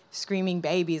screaming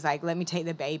babies, like let me take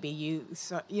the baby.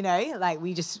 Like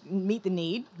we just meet the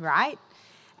need, right?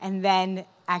 And then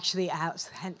actually I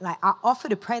offer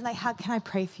to pray, like, how can I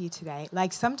pray for you today?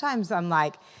 Like sometimes I'm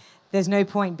like, there's no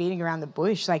point beating around the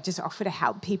bush. Like just offer to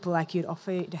help people like you'd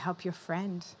offer to help your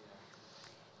friend.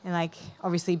 And like,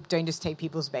 obviously don't just take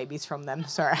people's babies from them.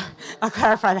 Sorry, I'll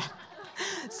clarify that.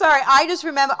 Sorry, I just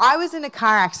remember I was in a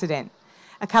car accident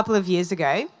a couple of years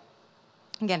ago.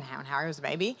 Again, when Harry was a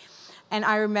baby. And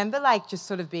I remember like just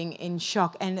sort of being in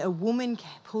shock, and a woman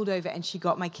pulled over and she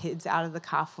got my kids out of the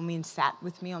car for me and sat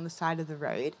with me on the side of the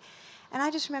road. And I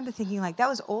just remember thinking like that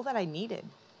was all that I needed.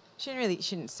 She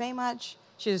didn't say much.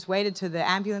 She just waited till the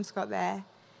ambulance got there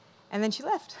and then she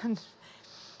left.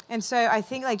 And so I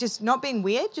think like just not being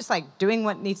weird, just like doing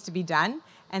what needs to be done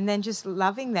and then just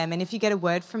loving them. And if you get a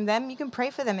word from them, you can pray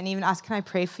for them and even ask, can I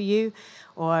pray for you?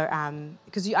 Or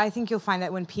because I think you'll find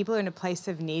that when people are in a place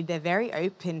of need, they're very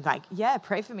open, like, yeah,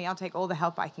 pray for me. I'll take all the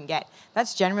help I can get.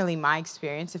 That's generally my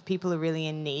experience if people are really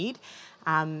in need.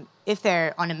 If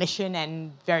they're on a mission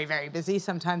and very, very busy,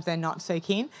 sometimes they're not so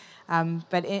keen.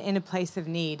 But in a place of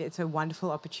need, it's a wonderful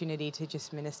opportunity to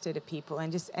just minister to people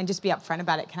and just be upfront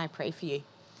about it. Can I pray for you?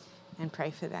 And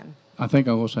pray for them. I think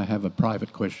I also have a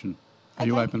private question. Are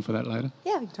you open for that later?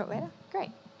 Yeah, we can talk later. Great.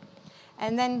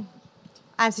 And then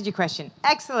answered your question.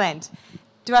 Excellent.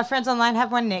 Do our friends online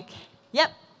have one, Nick?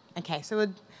 Yep. Okay, so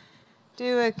we'll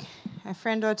do a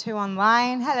friend or two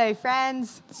online. Hello,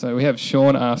 friends. So we have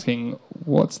Sean asking,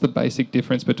 what's the basic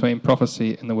difference between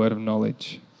prophecy and the word of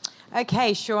knowledge?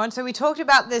 Okay, Sean. So we talked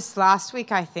about this last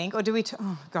week, I think. Or did we?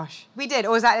 Oh, gosh. We did.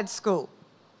 Or was that at school?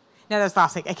 No, that was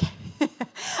last week. Okay.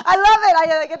 I love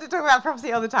it. I get to talk about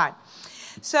prophecy all the time.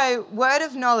 So word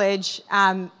of knowledge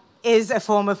is a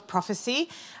form of prophecy.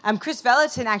 Chris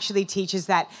Vellington actually teaches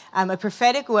that a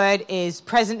prophetic word is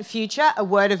present future, a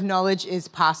word of knowledge is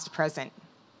past present.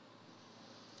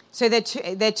 So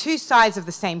they're two sides of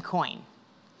the same coin.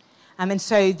 And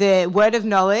so the word of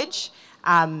knowledge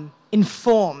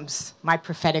informs my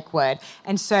prophetic word.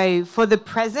 And so for the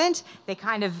present, they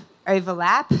kind of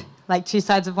overlap, like two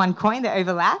sides of one coin, they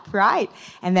overlap, right?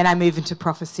 And then I move into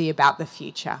prophecy about the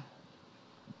future.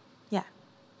 Yeah.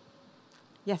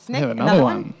 Yes, Nick? We have another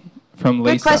one from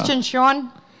Lisa. Good question,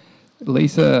 Sean.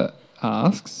 Lisa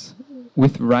asks,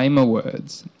 with Rhema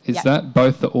words, is that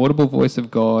both the audible voice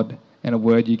of God and a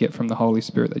word you get from the Holy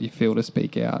Spirit that you feel to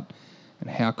speak out? And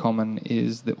how common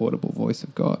is the audible voice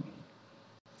of God?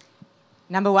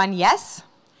 Number one, yes.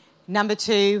 Number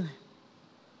two,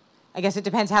 I guess it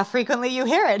depends how frequently you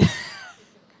hear it.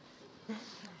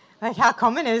 Like how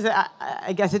common is it?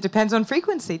 I guess it depends on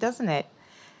frequency, doesn't it?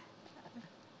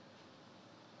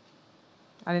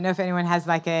 I don't know if anyone has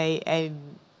like a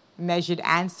measured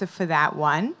answer for that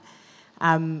one.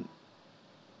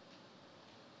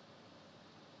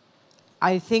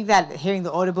 I think that hearing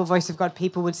the audible voice of God,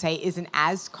 people would say, isn't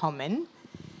as common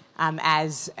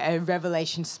as a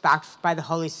revelation sparked by the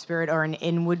Holy Spirit or an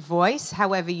inward voice.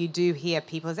 However, you do hear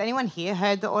people. Has anyone here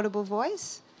heard the audible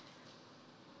voice?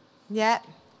 Yeah,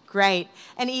 great.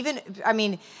 And even, I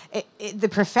mean, the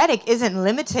prophetic isn't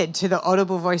limited to the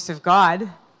audible voice of God.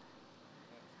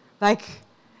 Like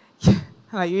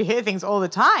you hear things all the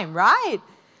time, right?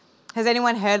 Has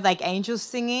anyone heard like angels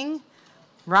singing?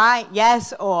 Right,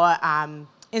 yes, or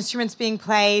instruments being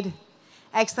played.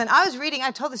 Excellent.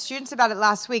 I told the students about it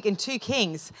last week in 2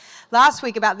 Kings. Last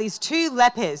week about these 2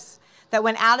 lepers that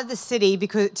went out of the city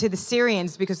to the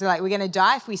Syrians because they're like, we're going to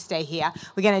die if we stay here.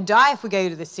 We're going to die if we go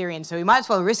to the Syrians. So we might as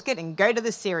well risk it and go to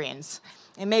the Syrians.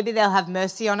 And maybe they'll have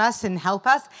mercy on us and help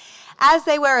us. As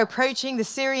they were approaching the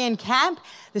Syrian camp,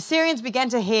 the Syrians began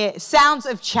to hear sounds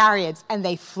of chariots and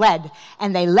they fled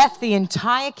and they left the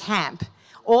entire camp.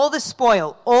 All the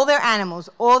spoil, all their animals,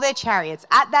 all their chariots.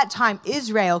 At that time,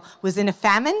 Israel was in a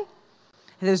famine.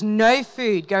 There was no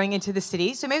food going into the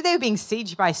city. So maybe they were being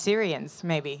sieged by Syrians,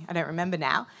 maybe. I don't remember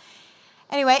now.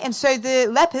 Anyway, and so the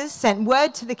lepers sent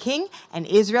word to the king, and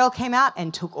Israel came out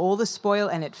and took all the spoil,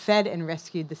 and it fed and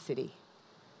rescued the city.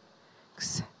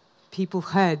 People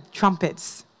heard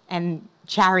trumpets and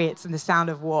chariots and the sound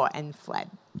of war and fled.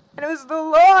 And it was the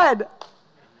Lord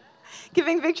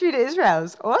giving victory to Israel. It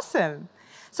was awesome.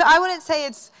 So I wouldn't say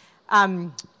it's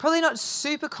probably not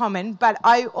super common, but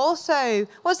I also,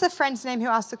 what's the friend's name who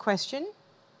asked the question?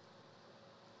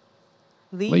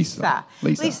 Lisa.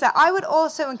 I would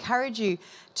also encourage you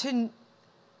to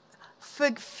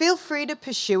feel free to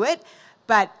pursue it,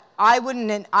 but I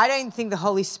don't think the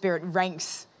Holy Spirit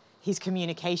ranks his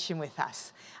communication with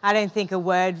us. I don't think a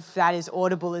word that is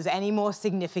audible is any more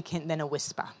significant than a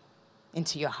whisper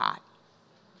into your heart.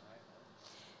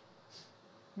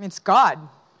 It's God.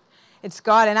 It's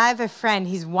God. And I have a friend,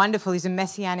 he's wonderful, he's a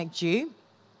Messianic Jew,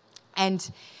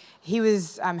 and he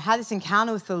was had this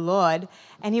encounter with the Lord,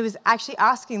 and he was actually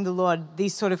asking the Lord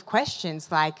these sort of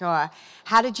questions, like,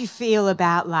 how do you feel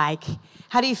about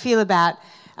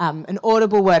an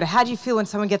audible word? Or how do you feel when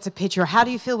someone gets a picture? Or how do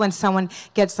you feel when someone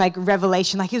gets like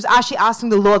revelation? Like he was actually asking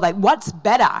the Lord, like, what's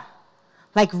better?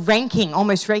 Like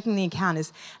almost ranking the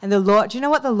encounters. And the Lord, do you know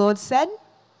what the Lord said?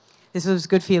 This was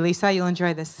good for you, Lisa. You'll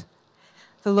enjoy this.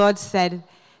 The Lord said,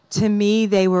 to me,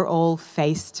 they were all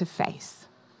face to face.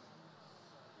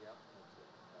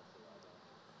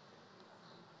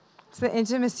 It's the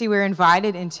intimacy we're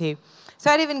invited into. So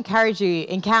I'd even encourage you,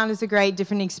 encounters are great,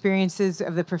 different experiences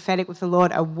of the prophetic with the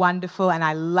Lord are wonderful, and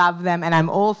I love them, and I'm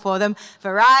all for them.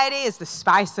 Variety is the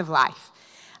spice of life.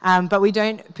 But we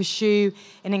don't pursue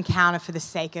an encounter for the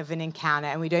sake of an encounter,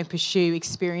 and we don't pursue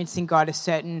experiencing God a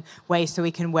certain way so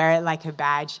we can wear it like a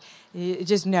badge.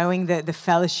 Just knowing that the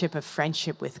fellowship of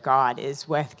friendship with God is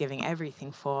worth giving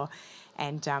everything for,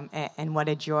 and what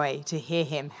a joy to hear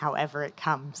him however it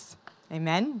comes.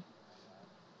 Amen?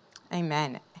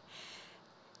 Amen.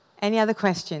 Any other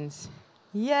questions?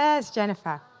 Yes,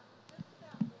 Jennifer.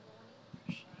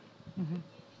 Mm-hmm.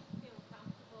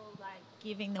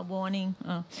 Giving the warning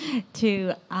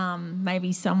to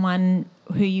maybe someone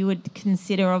who you would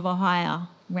consider of a higher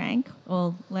rank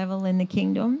or level in the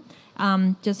kingdom,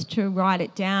 just to write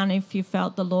it down if you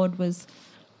felt the Lord was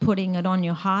putting it on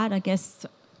your heart. I guess,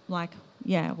 what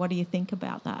do you think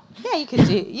about that? Yeah,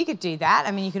 you could do that.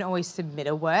 I mean, you can always submit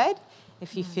a word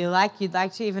if you feel like you'd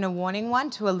like to, even a warning one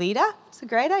to a leader. It's a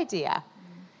great idea.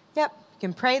 Yep, you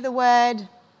can pray the word,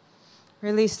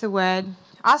 release the word.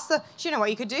 Do you know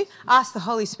what you could do? Ask the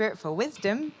Holy Spirit for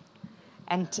wisdom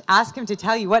and ask him to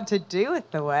tell you what to do with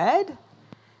the word.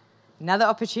 Another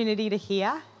opportunity to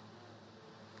hear.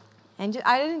 And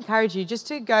I'd encourage you just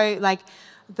to go,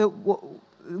 the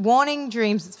warning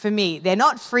dreams for me, they're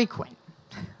not frequent.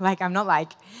 I'm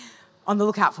not on the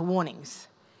lookout for warnings.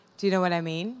 Do you know what I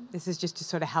mean? This is just to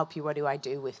sort of help you. What do I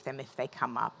do with them if they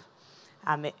come up?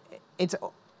 It's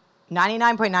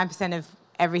 99.9% of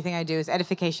everything I do is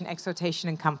edification, exhortation,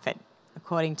 and comfort,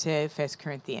 according to 1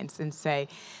 Corinthians. And so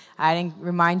I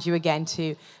remind you again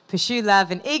to pursue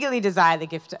love and eagerly desire the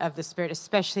gift of the Spirit,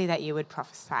 especially that you would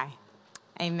prophesy.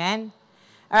 Amen.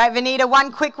 All right, Vanita,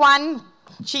 one quick one,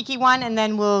 cheeky one, and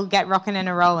then we'll get rocking and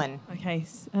a-rolling. Okay.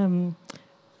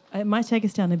 It might take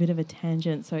us down a bit of a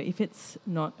tangent, so if it's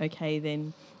not okay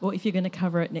then, or if you're going to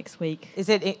cover it next week. Is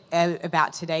it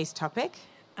about today's topic?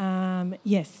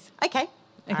 Yes. Okay.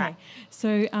 Okay. Right.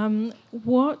 So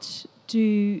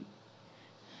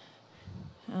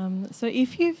so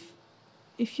if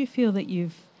you feel that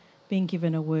you've been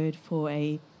given a word for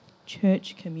a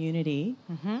church community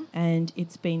and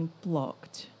it's been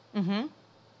blocked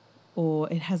or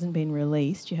it hasn't been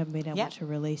released, you haven't been able to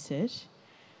release it,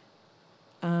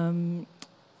 can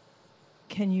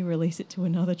you release it to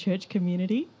another church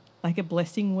community? Like a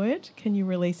blessing word? Can you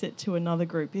release it to another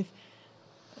group? If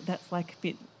that's a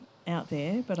bit out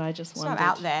there, but I just wondered. It's not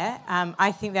out there.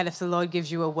 I think that if the Lord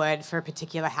gives you a word for a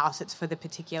particular house, it's for the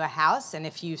particular house. And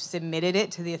if you've submitted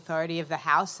it to the authority of the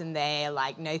house and they're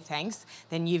like, no thanks,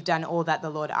 then you've done all that the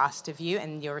Lord asked of you,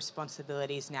 and your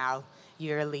responsibilities now,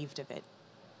 you're relieved of it.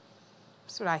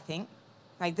 That's what I think.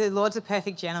 The Lord's a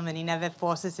perfect gentleman. He never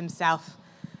forces himself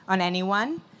on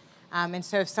anyone. And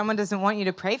so if someone doesn't want you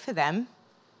to pray for them,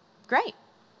 great.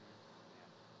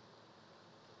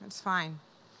 That's fine.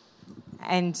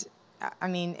 And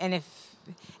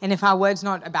if our word's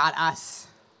not about us,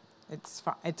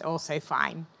 it's also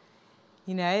fine.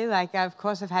 Of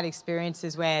course I've had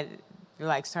experiences where you're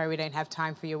like, sorry, we don't have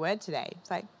time for your word today. It's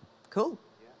like, cool.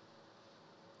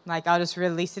 I'll just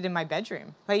release it in my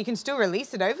bedroom. You can still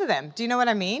release it over them. Do you know what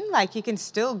I mean? You can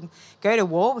still go to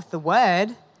war with the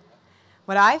word.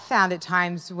 what I've found at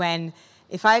times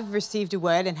if I've received a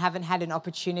word and haven't had an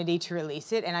opportunity to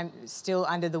release it and I'm still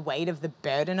under the weight of the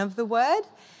burden of the word,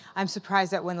 I'm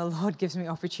surprised that when the Lord gives me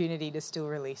opportunity to still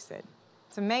release it.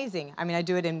 It's amazing. I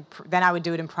mean, then I would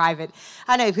do it in private.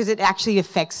 I know, because it actually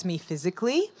affects me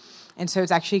physically, and so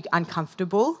it's actually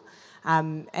uncomfortable.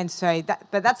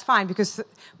 But that's fine, because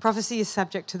prophecy is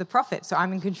subject to the prophet. So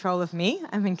I'm in control of me.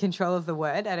 I'm in control of the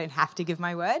word. I don't have to give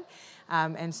my word.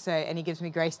 And he gives me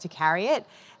grace to carry it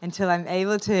until I'm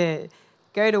able to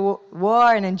go to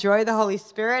war and enjoy the Holy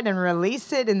Spirit and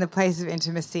release it in the place of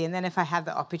intimacy. And then if I have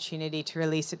the opportunity to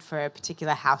release it for a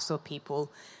particular house or people,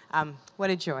 what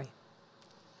a joy.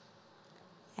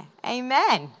 Yeah.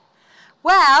 Amen.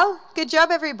 Well, good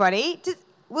job, everybody.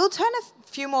 We'll turn a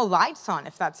few more lights on,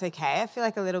 if that's okay. I feel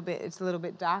like it's a little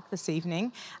bit dark this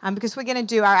evening, because we're going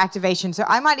to do our activation. So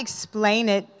I might explain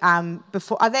it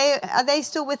before. Are they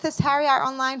still with us, Harry, our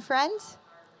online friends?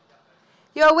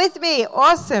 You're with me.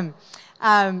 Awesome.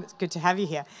 It's good to have you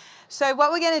here. So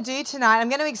what we're going to do tonight, I'm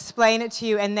going to explain it to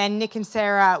you, and then Nick and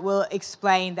Sarah will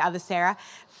explain, the other Sarah,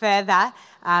 further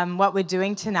what we're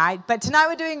doing tonight. But tonight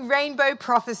we're doing Rainbow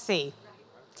Prophecy.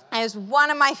 And it's one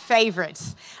of my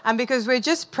favorites, because we're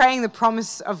just praying the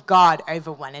promise of God over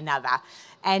one another.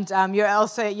 And you're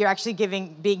actually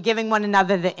giving one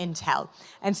another the intel.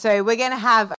 And so we're going to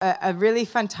have a really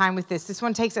fun time with this. This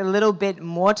one takes a little bit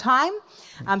more time,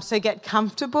 so get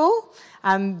comfortable.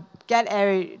 Get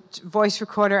a voice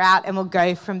recorder out, and we'll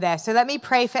go from there. So let me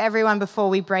pray for everyone before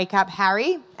we break up,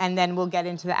 Harry, and then we'll get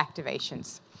into the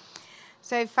activations.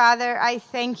 So, Father, I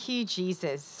thank you,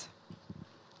 Jesus.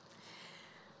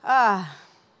 That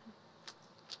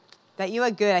you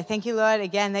are good. I thank you, Lord,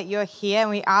 again, that you're here. And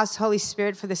we ask, Holy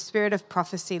Spirit, for the spirit of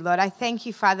prophecy, Lord. I thank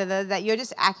you, Father, that you're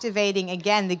just activating,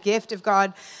 again, the gift of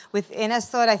God within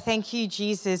us, Lord. I thank you,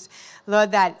 Jesus,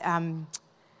 Lord, that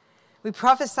we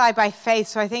prophesy by faith.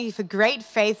 So I thank you for great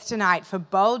faith tonight, for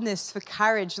boldness, for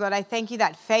courage. Lord, I thank you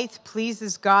that faith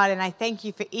pleases God. And I thank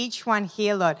you for each one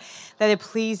here, Lord, that are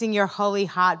pleasing your holy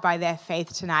heart by their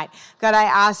faith tonight. God, I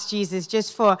ask, Jesus,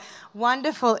 just for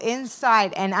wonderful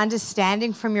insight and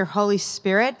understanding from your Holy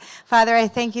Spirit. Father, I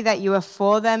thank you that you are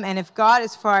for them. And if God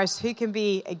is for us, who can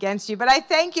be against you? But I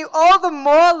thank you all the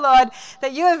more, Lord,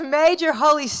 that you have made your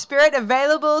Holy Spirit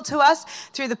available to us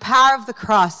through the power of the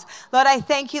cross. Lord, I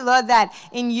thank you, Lord, that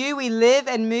in you we live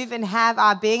and move and have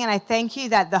our being. And I thank you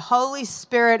that the Holy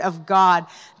Spirit of God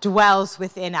dwells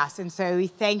within us. And so we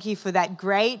thank you for that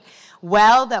great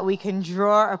well that we can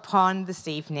draw upon this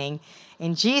evening.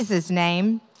 In Jesus'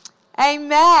 name,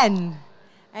 amen.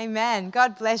 Amen.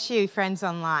 God bless you, friends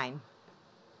online.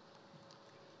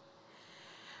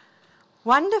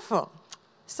 Wonderful.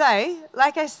 So,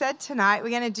 like I said, tonight we're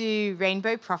going to do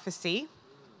Rainbow Prophecy.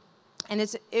 And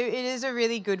it is a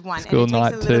really good one. School and it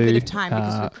night takes a little too. bit of time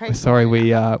because we pray. Sorry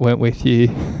we weren't with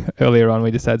you earlier on.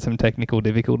 We just had some technical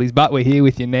difficulties, but we're here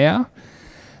with you now.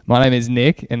 My name is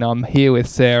Nick, and I'm here with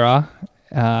Sarah,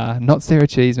 not Sarah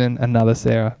Cheesman, another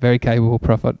Sarah, very capable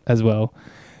prophet as well.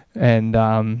 And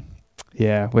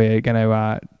we're going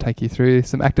to take you through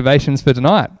some activations for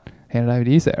tonight. Hand it over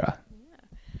to you, Sarah.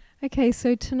 Okay,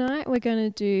 so tonight we're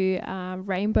going to do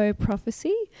Rainbow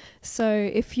Prophecy. So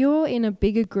if you're in a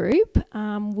bigger group,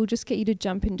 we'll just get you to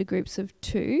jump into groups of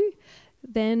 2.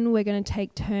 Then we're going to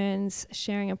take turns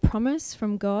sharing a promise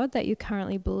from God that you're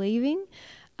currently believing.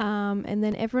 And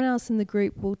then everyone else in the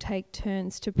group will take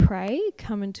turns to pray,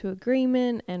 come into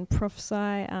agreement and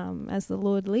prophesy as the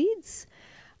Lord leads.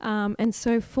 And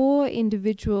so for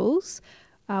individuals,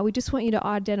 we just want you to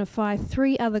identify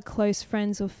 3 other close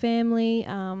friends or family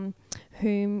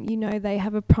whom you know they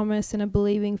have a promise and are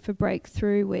believing for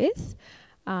breakthrough with.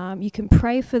 You can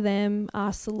pray for them,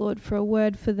 ask the Lord for a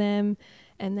word for them,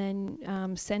 and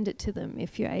then send it to them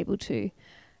if you're able to.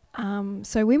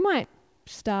 So we might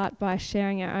start by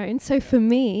sharing our own. So for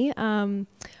me,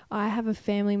 I have a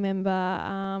family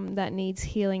member that needs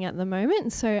healing at the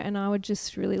moment. And I would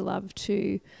just really love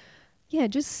to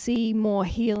just see more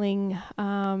healing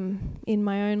in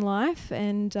my own life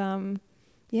and,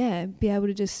 be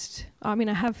able to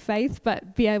I have faith,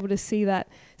 but be able to see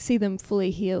them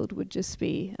fully healed would just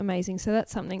be amazing. So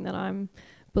that's something that I'm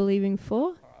believing for.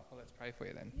 All right, well, let's pray for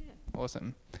you then. Yeah.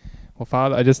 Awesome. Well,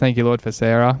 Father, I just thank you, Lord, for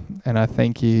Sarah, and I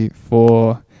thank you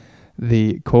for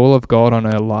the call of God on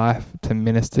her life to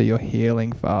minister your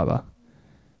healing, Father.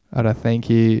 And I thank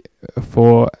you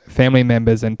for family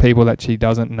members and people that she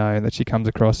doesn't know, that she comes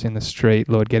across in the street,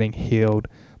 Lord, getting healed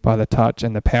by the touch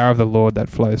and the power of the Lord that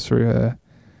flows through her.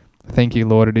 Thank you,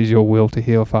 Lord, it is your will to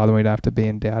heal, Father. We don't have to be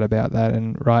in doubt about that.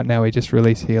 And right now we just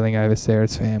release healing over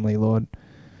Sarah's family, Lord.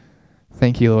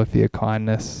 Thank you, Lord, for your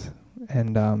kindness.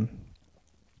 And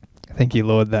Thank you,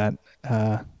 Lord, that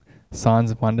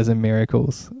signs, wonders, and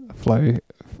miracles flow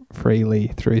freely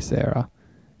through Sarah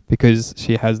because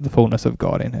she has the fullness of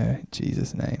God in her. In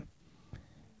Jesus' name.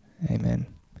 Amen.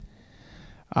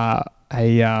 A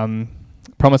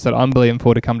promise that I'm believing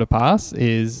for to come to pass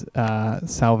is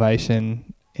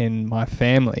salvation in my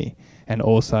family, and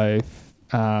also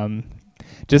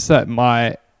just that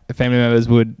my family members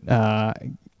would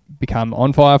become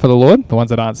on fire for the Lord, the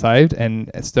ones that aren't saved, and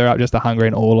stir up just a hunger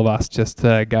in all of us just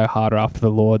to go harder after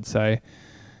the Lord. So,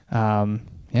 yeah.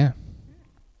 All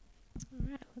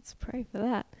right, let's pray for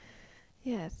that.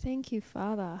 Yeah, thank you,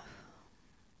 Father.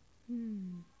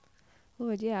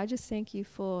 Lord, I just thank you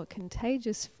for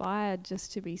contagious fire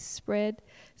just to be spread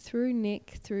through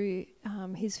Nick, through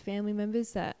his family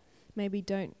members that maybe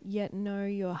don't yet know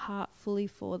your heart fully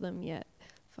for them yet,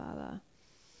 Father.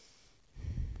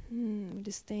 We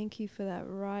just thank you for that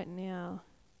right now.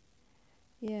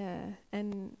 I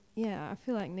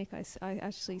feel like, Nick, I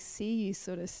actually see you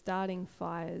sort of starting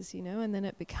fires, and then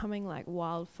it becoming like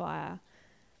wildfire.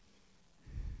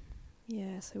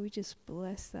 So we just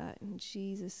bless that in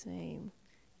Jesus' name.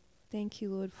 Thank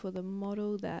you, Lord, for the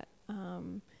model that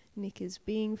Nick is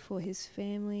being for his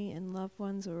family and loved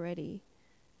ones already.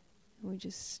 And we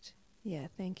just,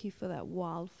 thank you for that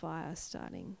wildfire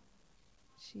starting.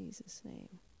 In Jesus' name.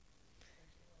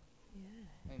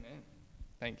 Amen.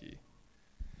 Thank you.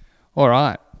 All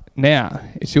right. Now,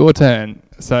 it's your turn.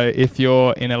 So if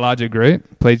you're in a larger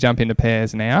group, please jump into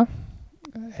pairs now.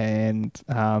 And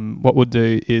what we'll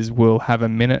do is we'll have a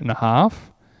minute and a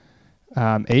half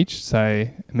each. So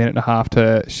a minute and a half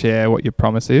to share what your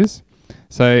promise is.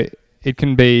 So it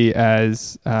can be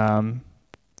as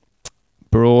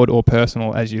broad or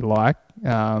personal as you like.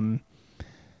 So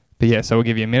we'll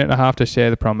give you a minute and a half to share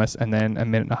the promise, and then a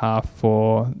minute and a half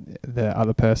for the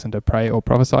other person to pray or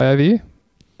prophesy over you.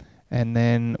 And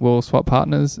then we'll swap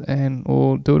partners and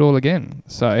we'll do it all again.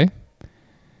 So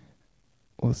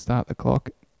we'll start the clock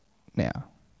now.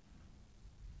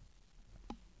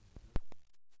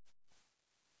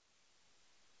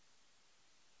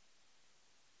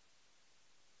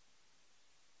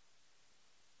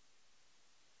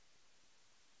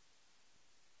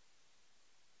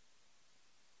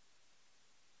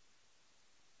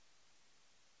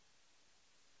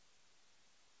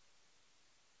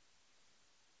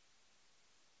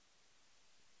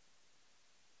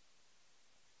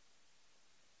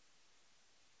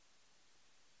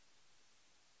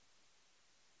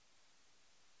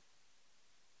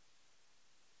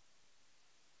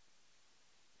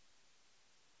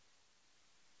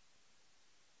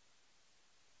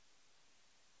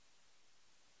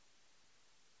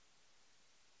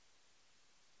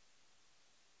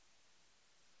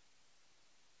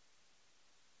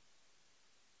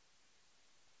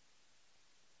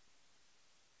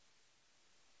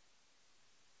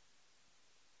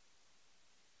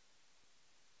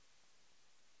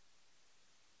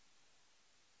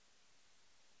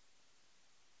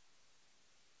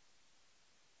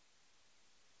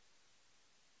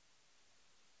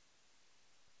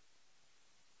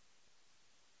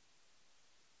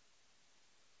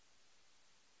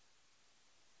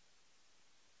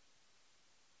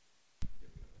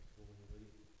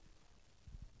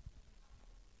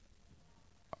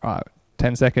 All right,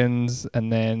 10 seconds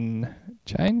and then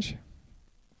change.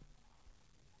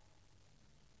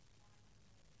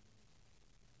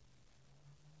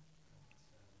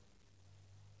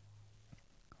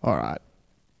 All right.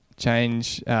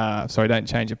 Change, don't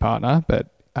change your partner,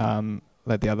 but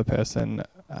let the other person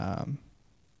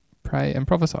pray and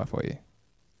prophesy for you.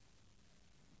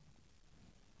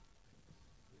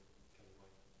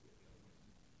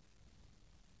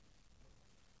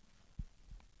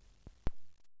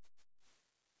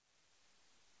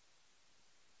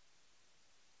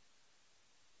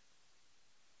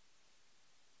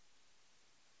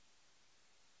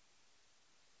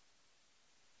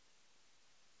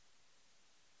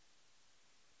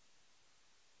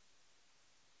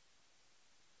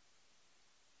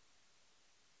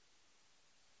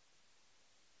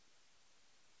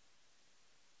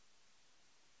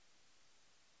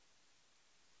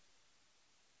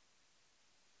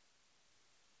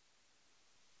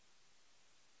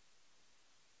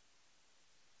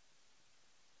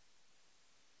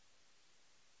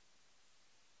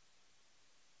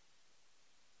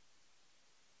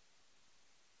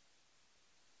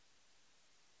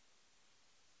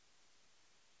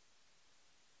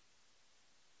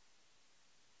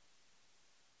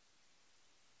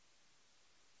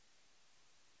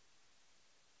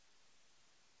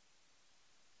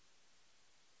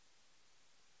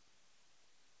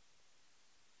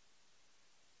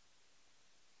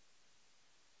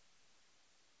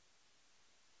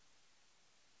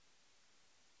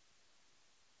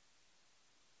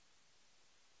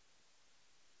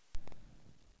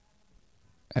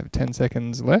 have 10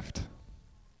 seconds left.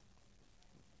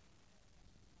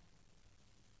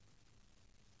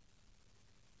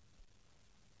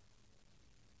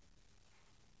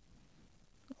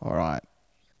 All right.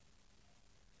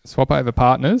 Swap over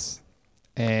partners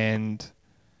and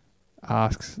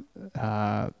ask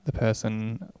the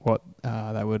person what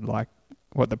they would like,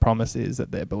 what the promise is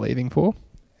that they're believing for,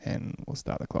 and we'll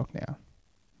start the clock now.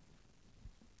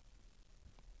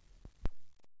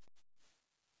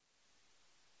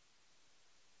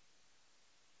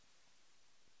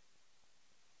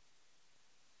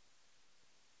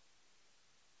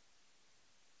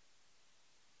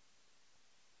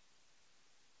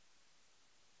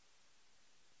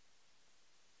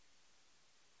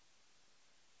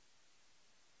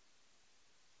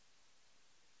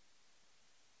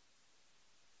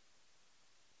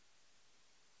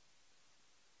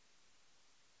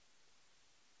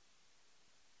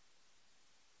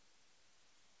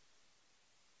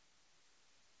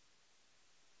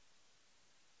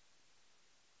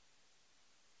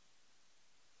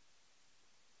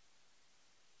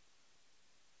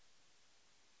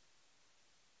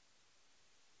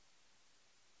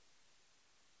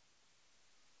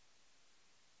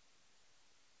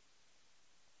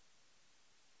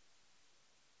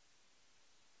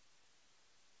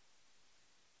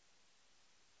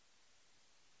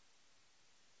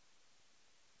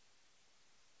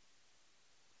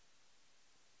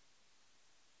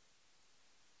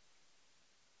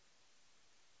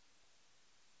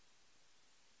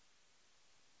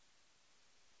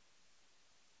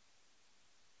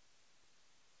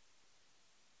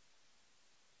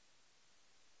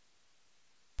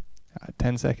 All right,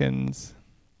 10 seconds.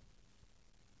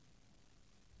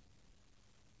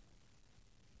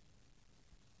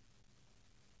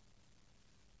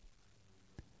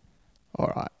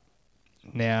 All right.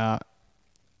 Now,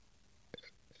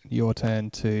 your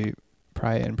turn to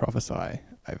pray and prophesy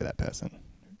over that person.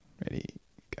 Ready,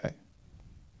 go.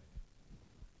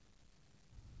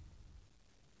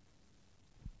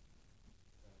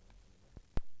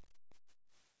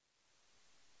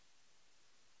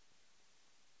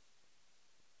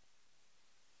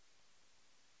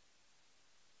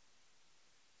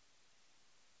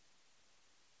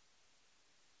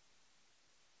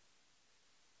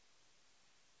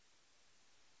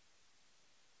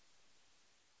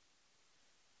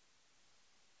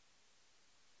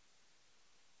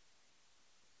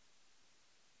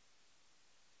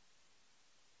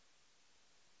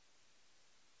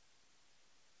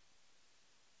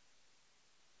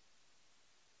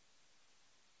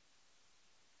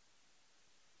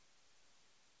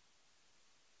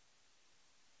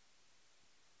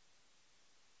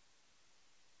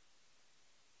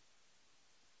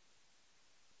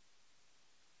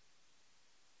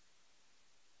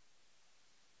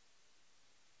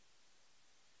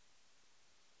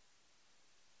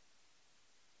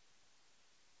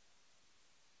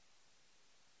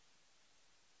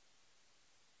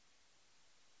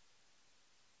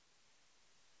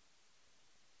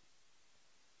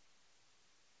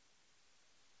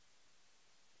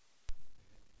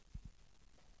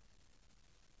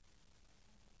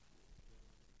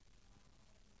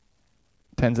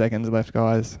 Ten seconds left,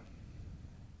 guys.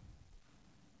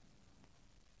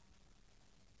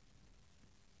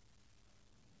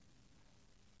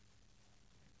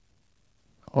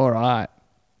 All right.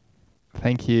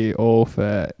 Thank you all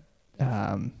for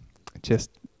just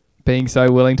being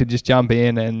so willing to just jump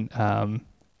in and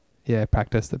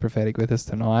practice the prophetic with us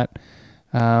tonight.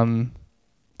 I'll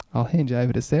hand you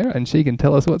over to Sarah and she can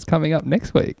tell us what's coming up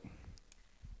next week.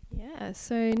 Yeah,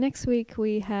 so next week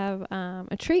we have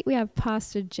a treat. We have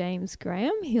Pastor James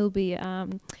Graham. He'll be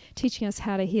teaching us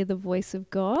how to hear the voice of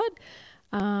God.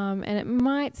 And it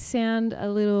might sound a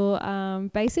little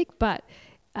basic, but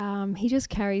he just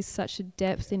carries such a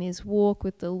depth in his walk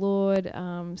with the Lord.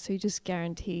 So you're just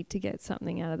guaranteed to get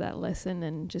something out of that lesson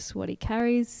and just what he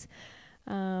carries.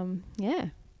 Come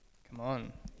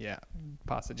on. Yeah.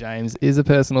 Pastor James is a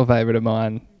personal favourite of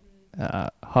mine.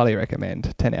 Highly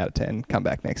recommend. 10 out of 10. Come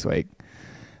back next week.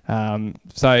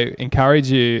 So encourage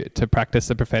you to practice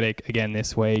the prophetic again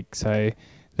this week. So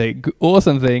the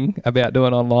awesome thing about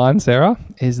doing online, Sarah,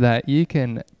 is that you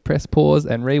can press pause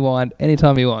and rewind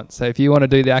anytime you want. So if you want to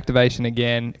do the activation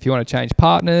again, if you want to change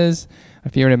partners,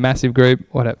 if you're in a massive group,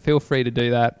 feel free to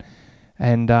do that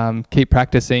and keep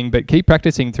practicing, but keep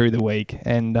practicing through the week.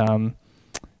 And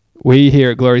we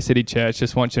here at Glory City Church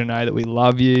just want you to know that we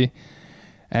love you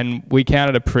and we count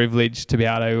it a privilege to be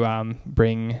able to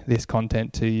bring this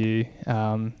content to you.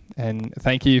 And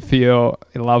thank you for your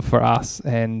love for us.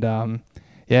 And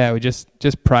we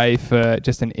just pray for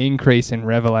just an increase in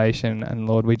revelation. And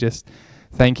Lord, we just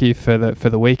thank you for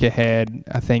the week ahead.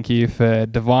 I thank you for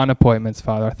divine appointments,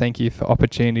 Father. I thank you for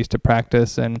opportunities to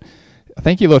practice. And I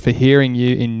thank you, Lord, for hearing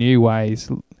you in new ways.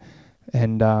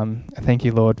 And I thank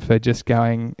you, Lord, for just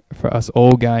for us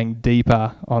all going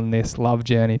deeper on this love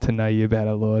journey to know you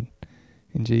better, Lord.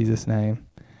 In Jesus' name.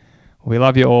 We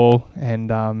love you all, and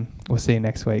we'll see you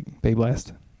next week. Be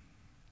blessed.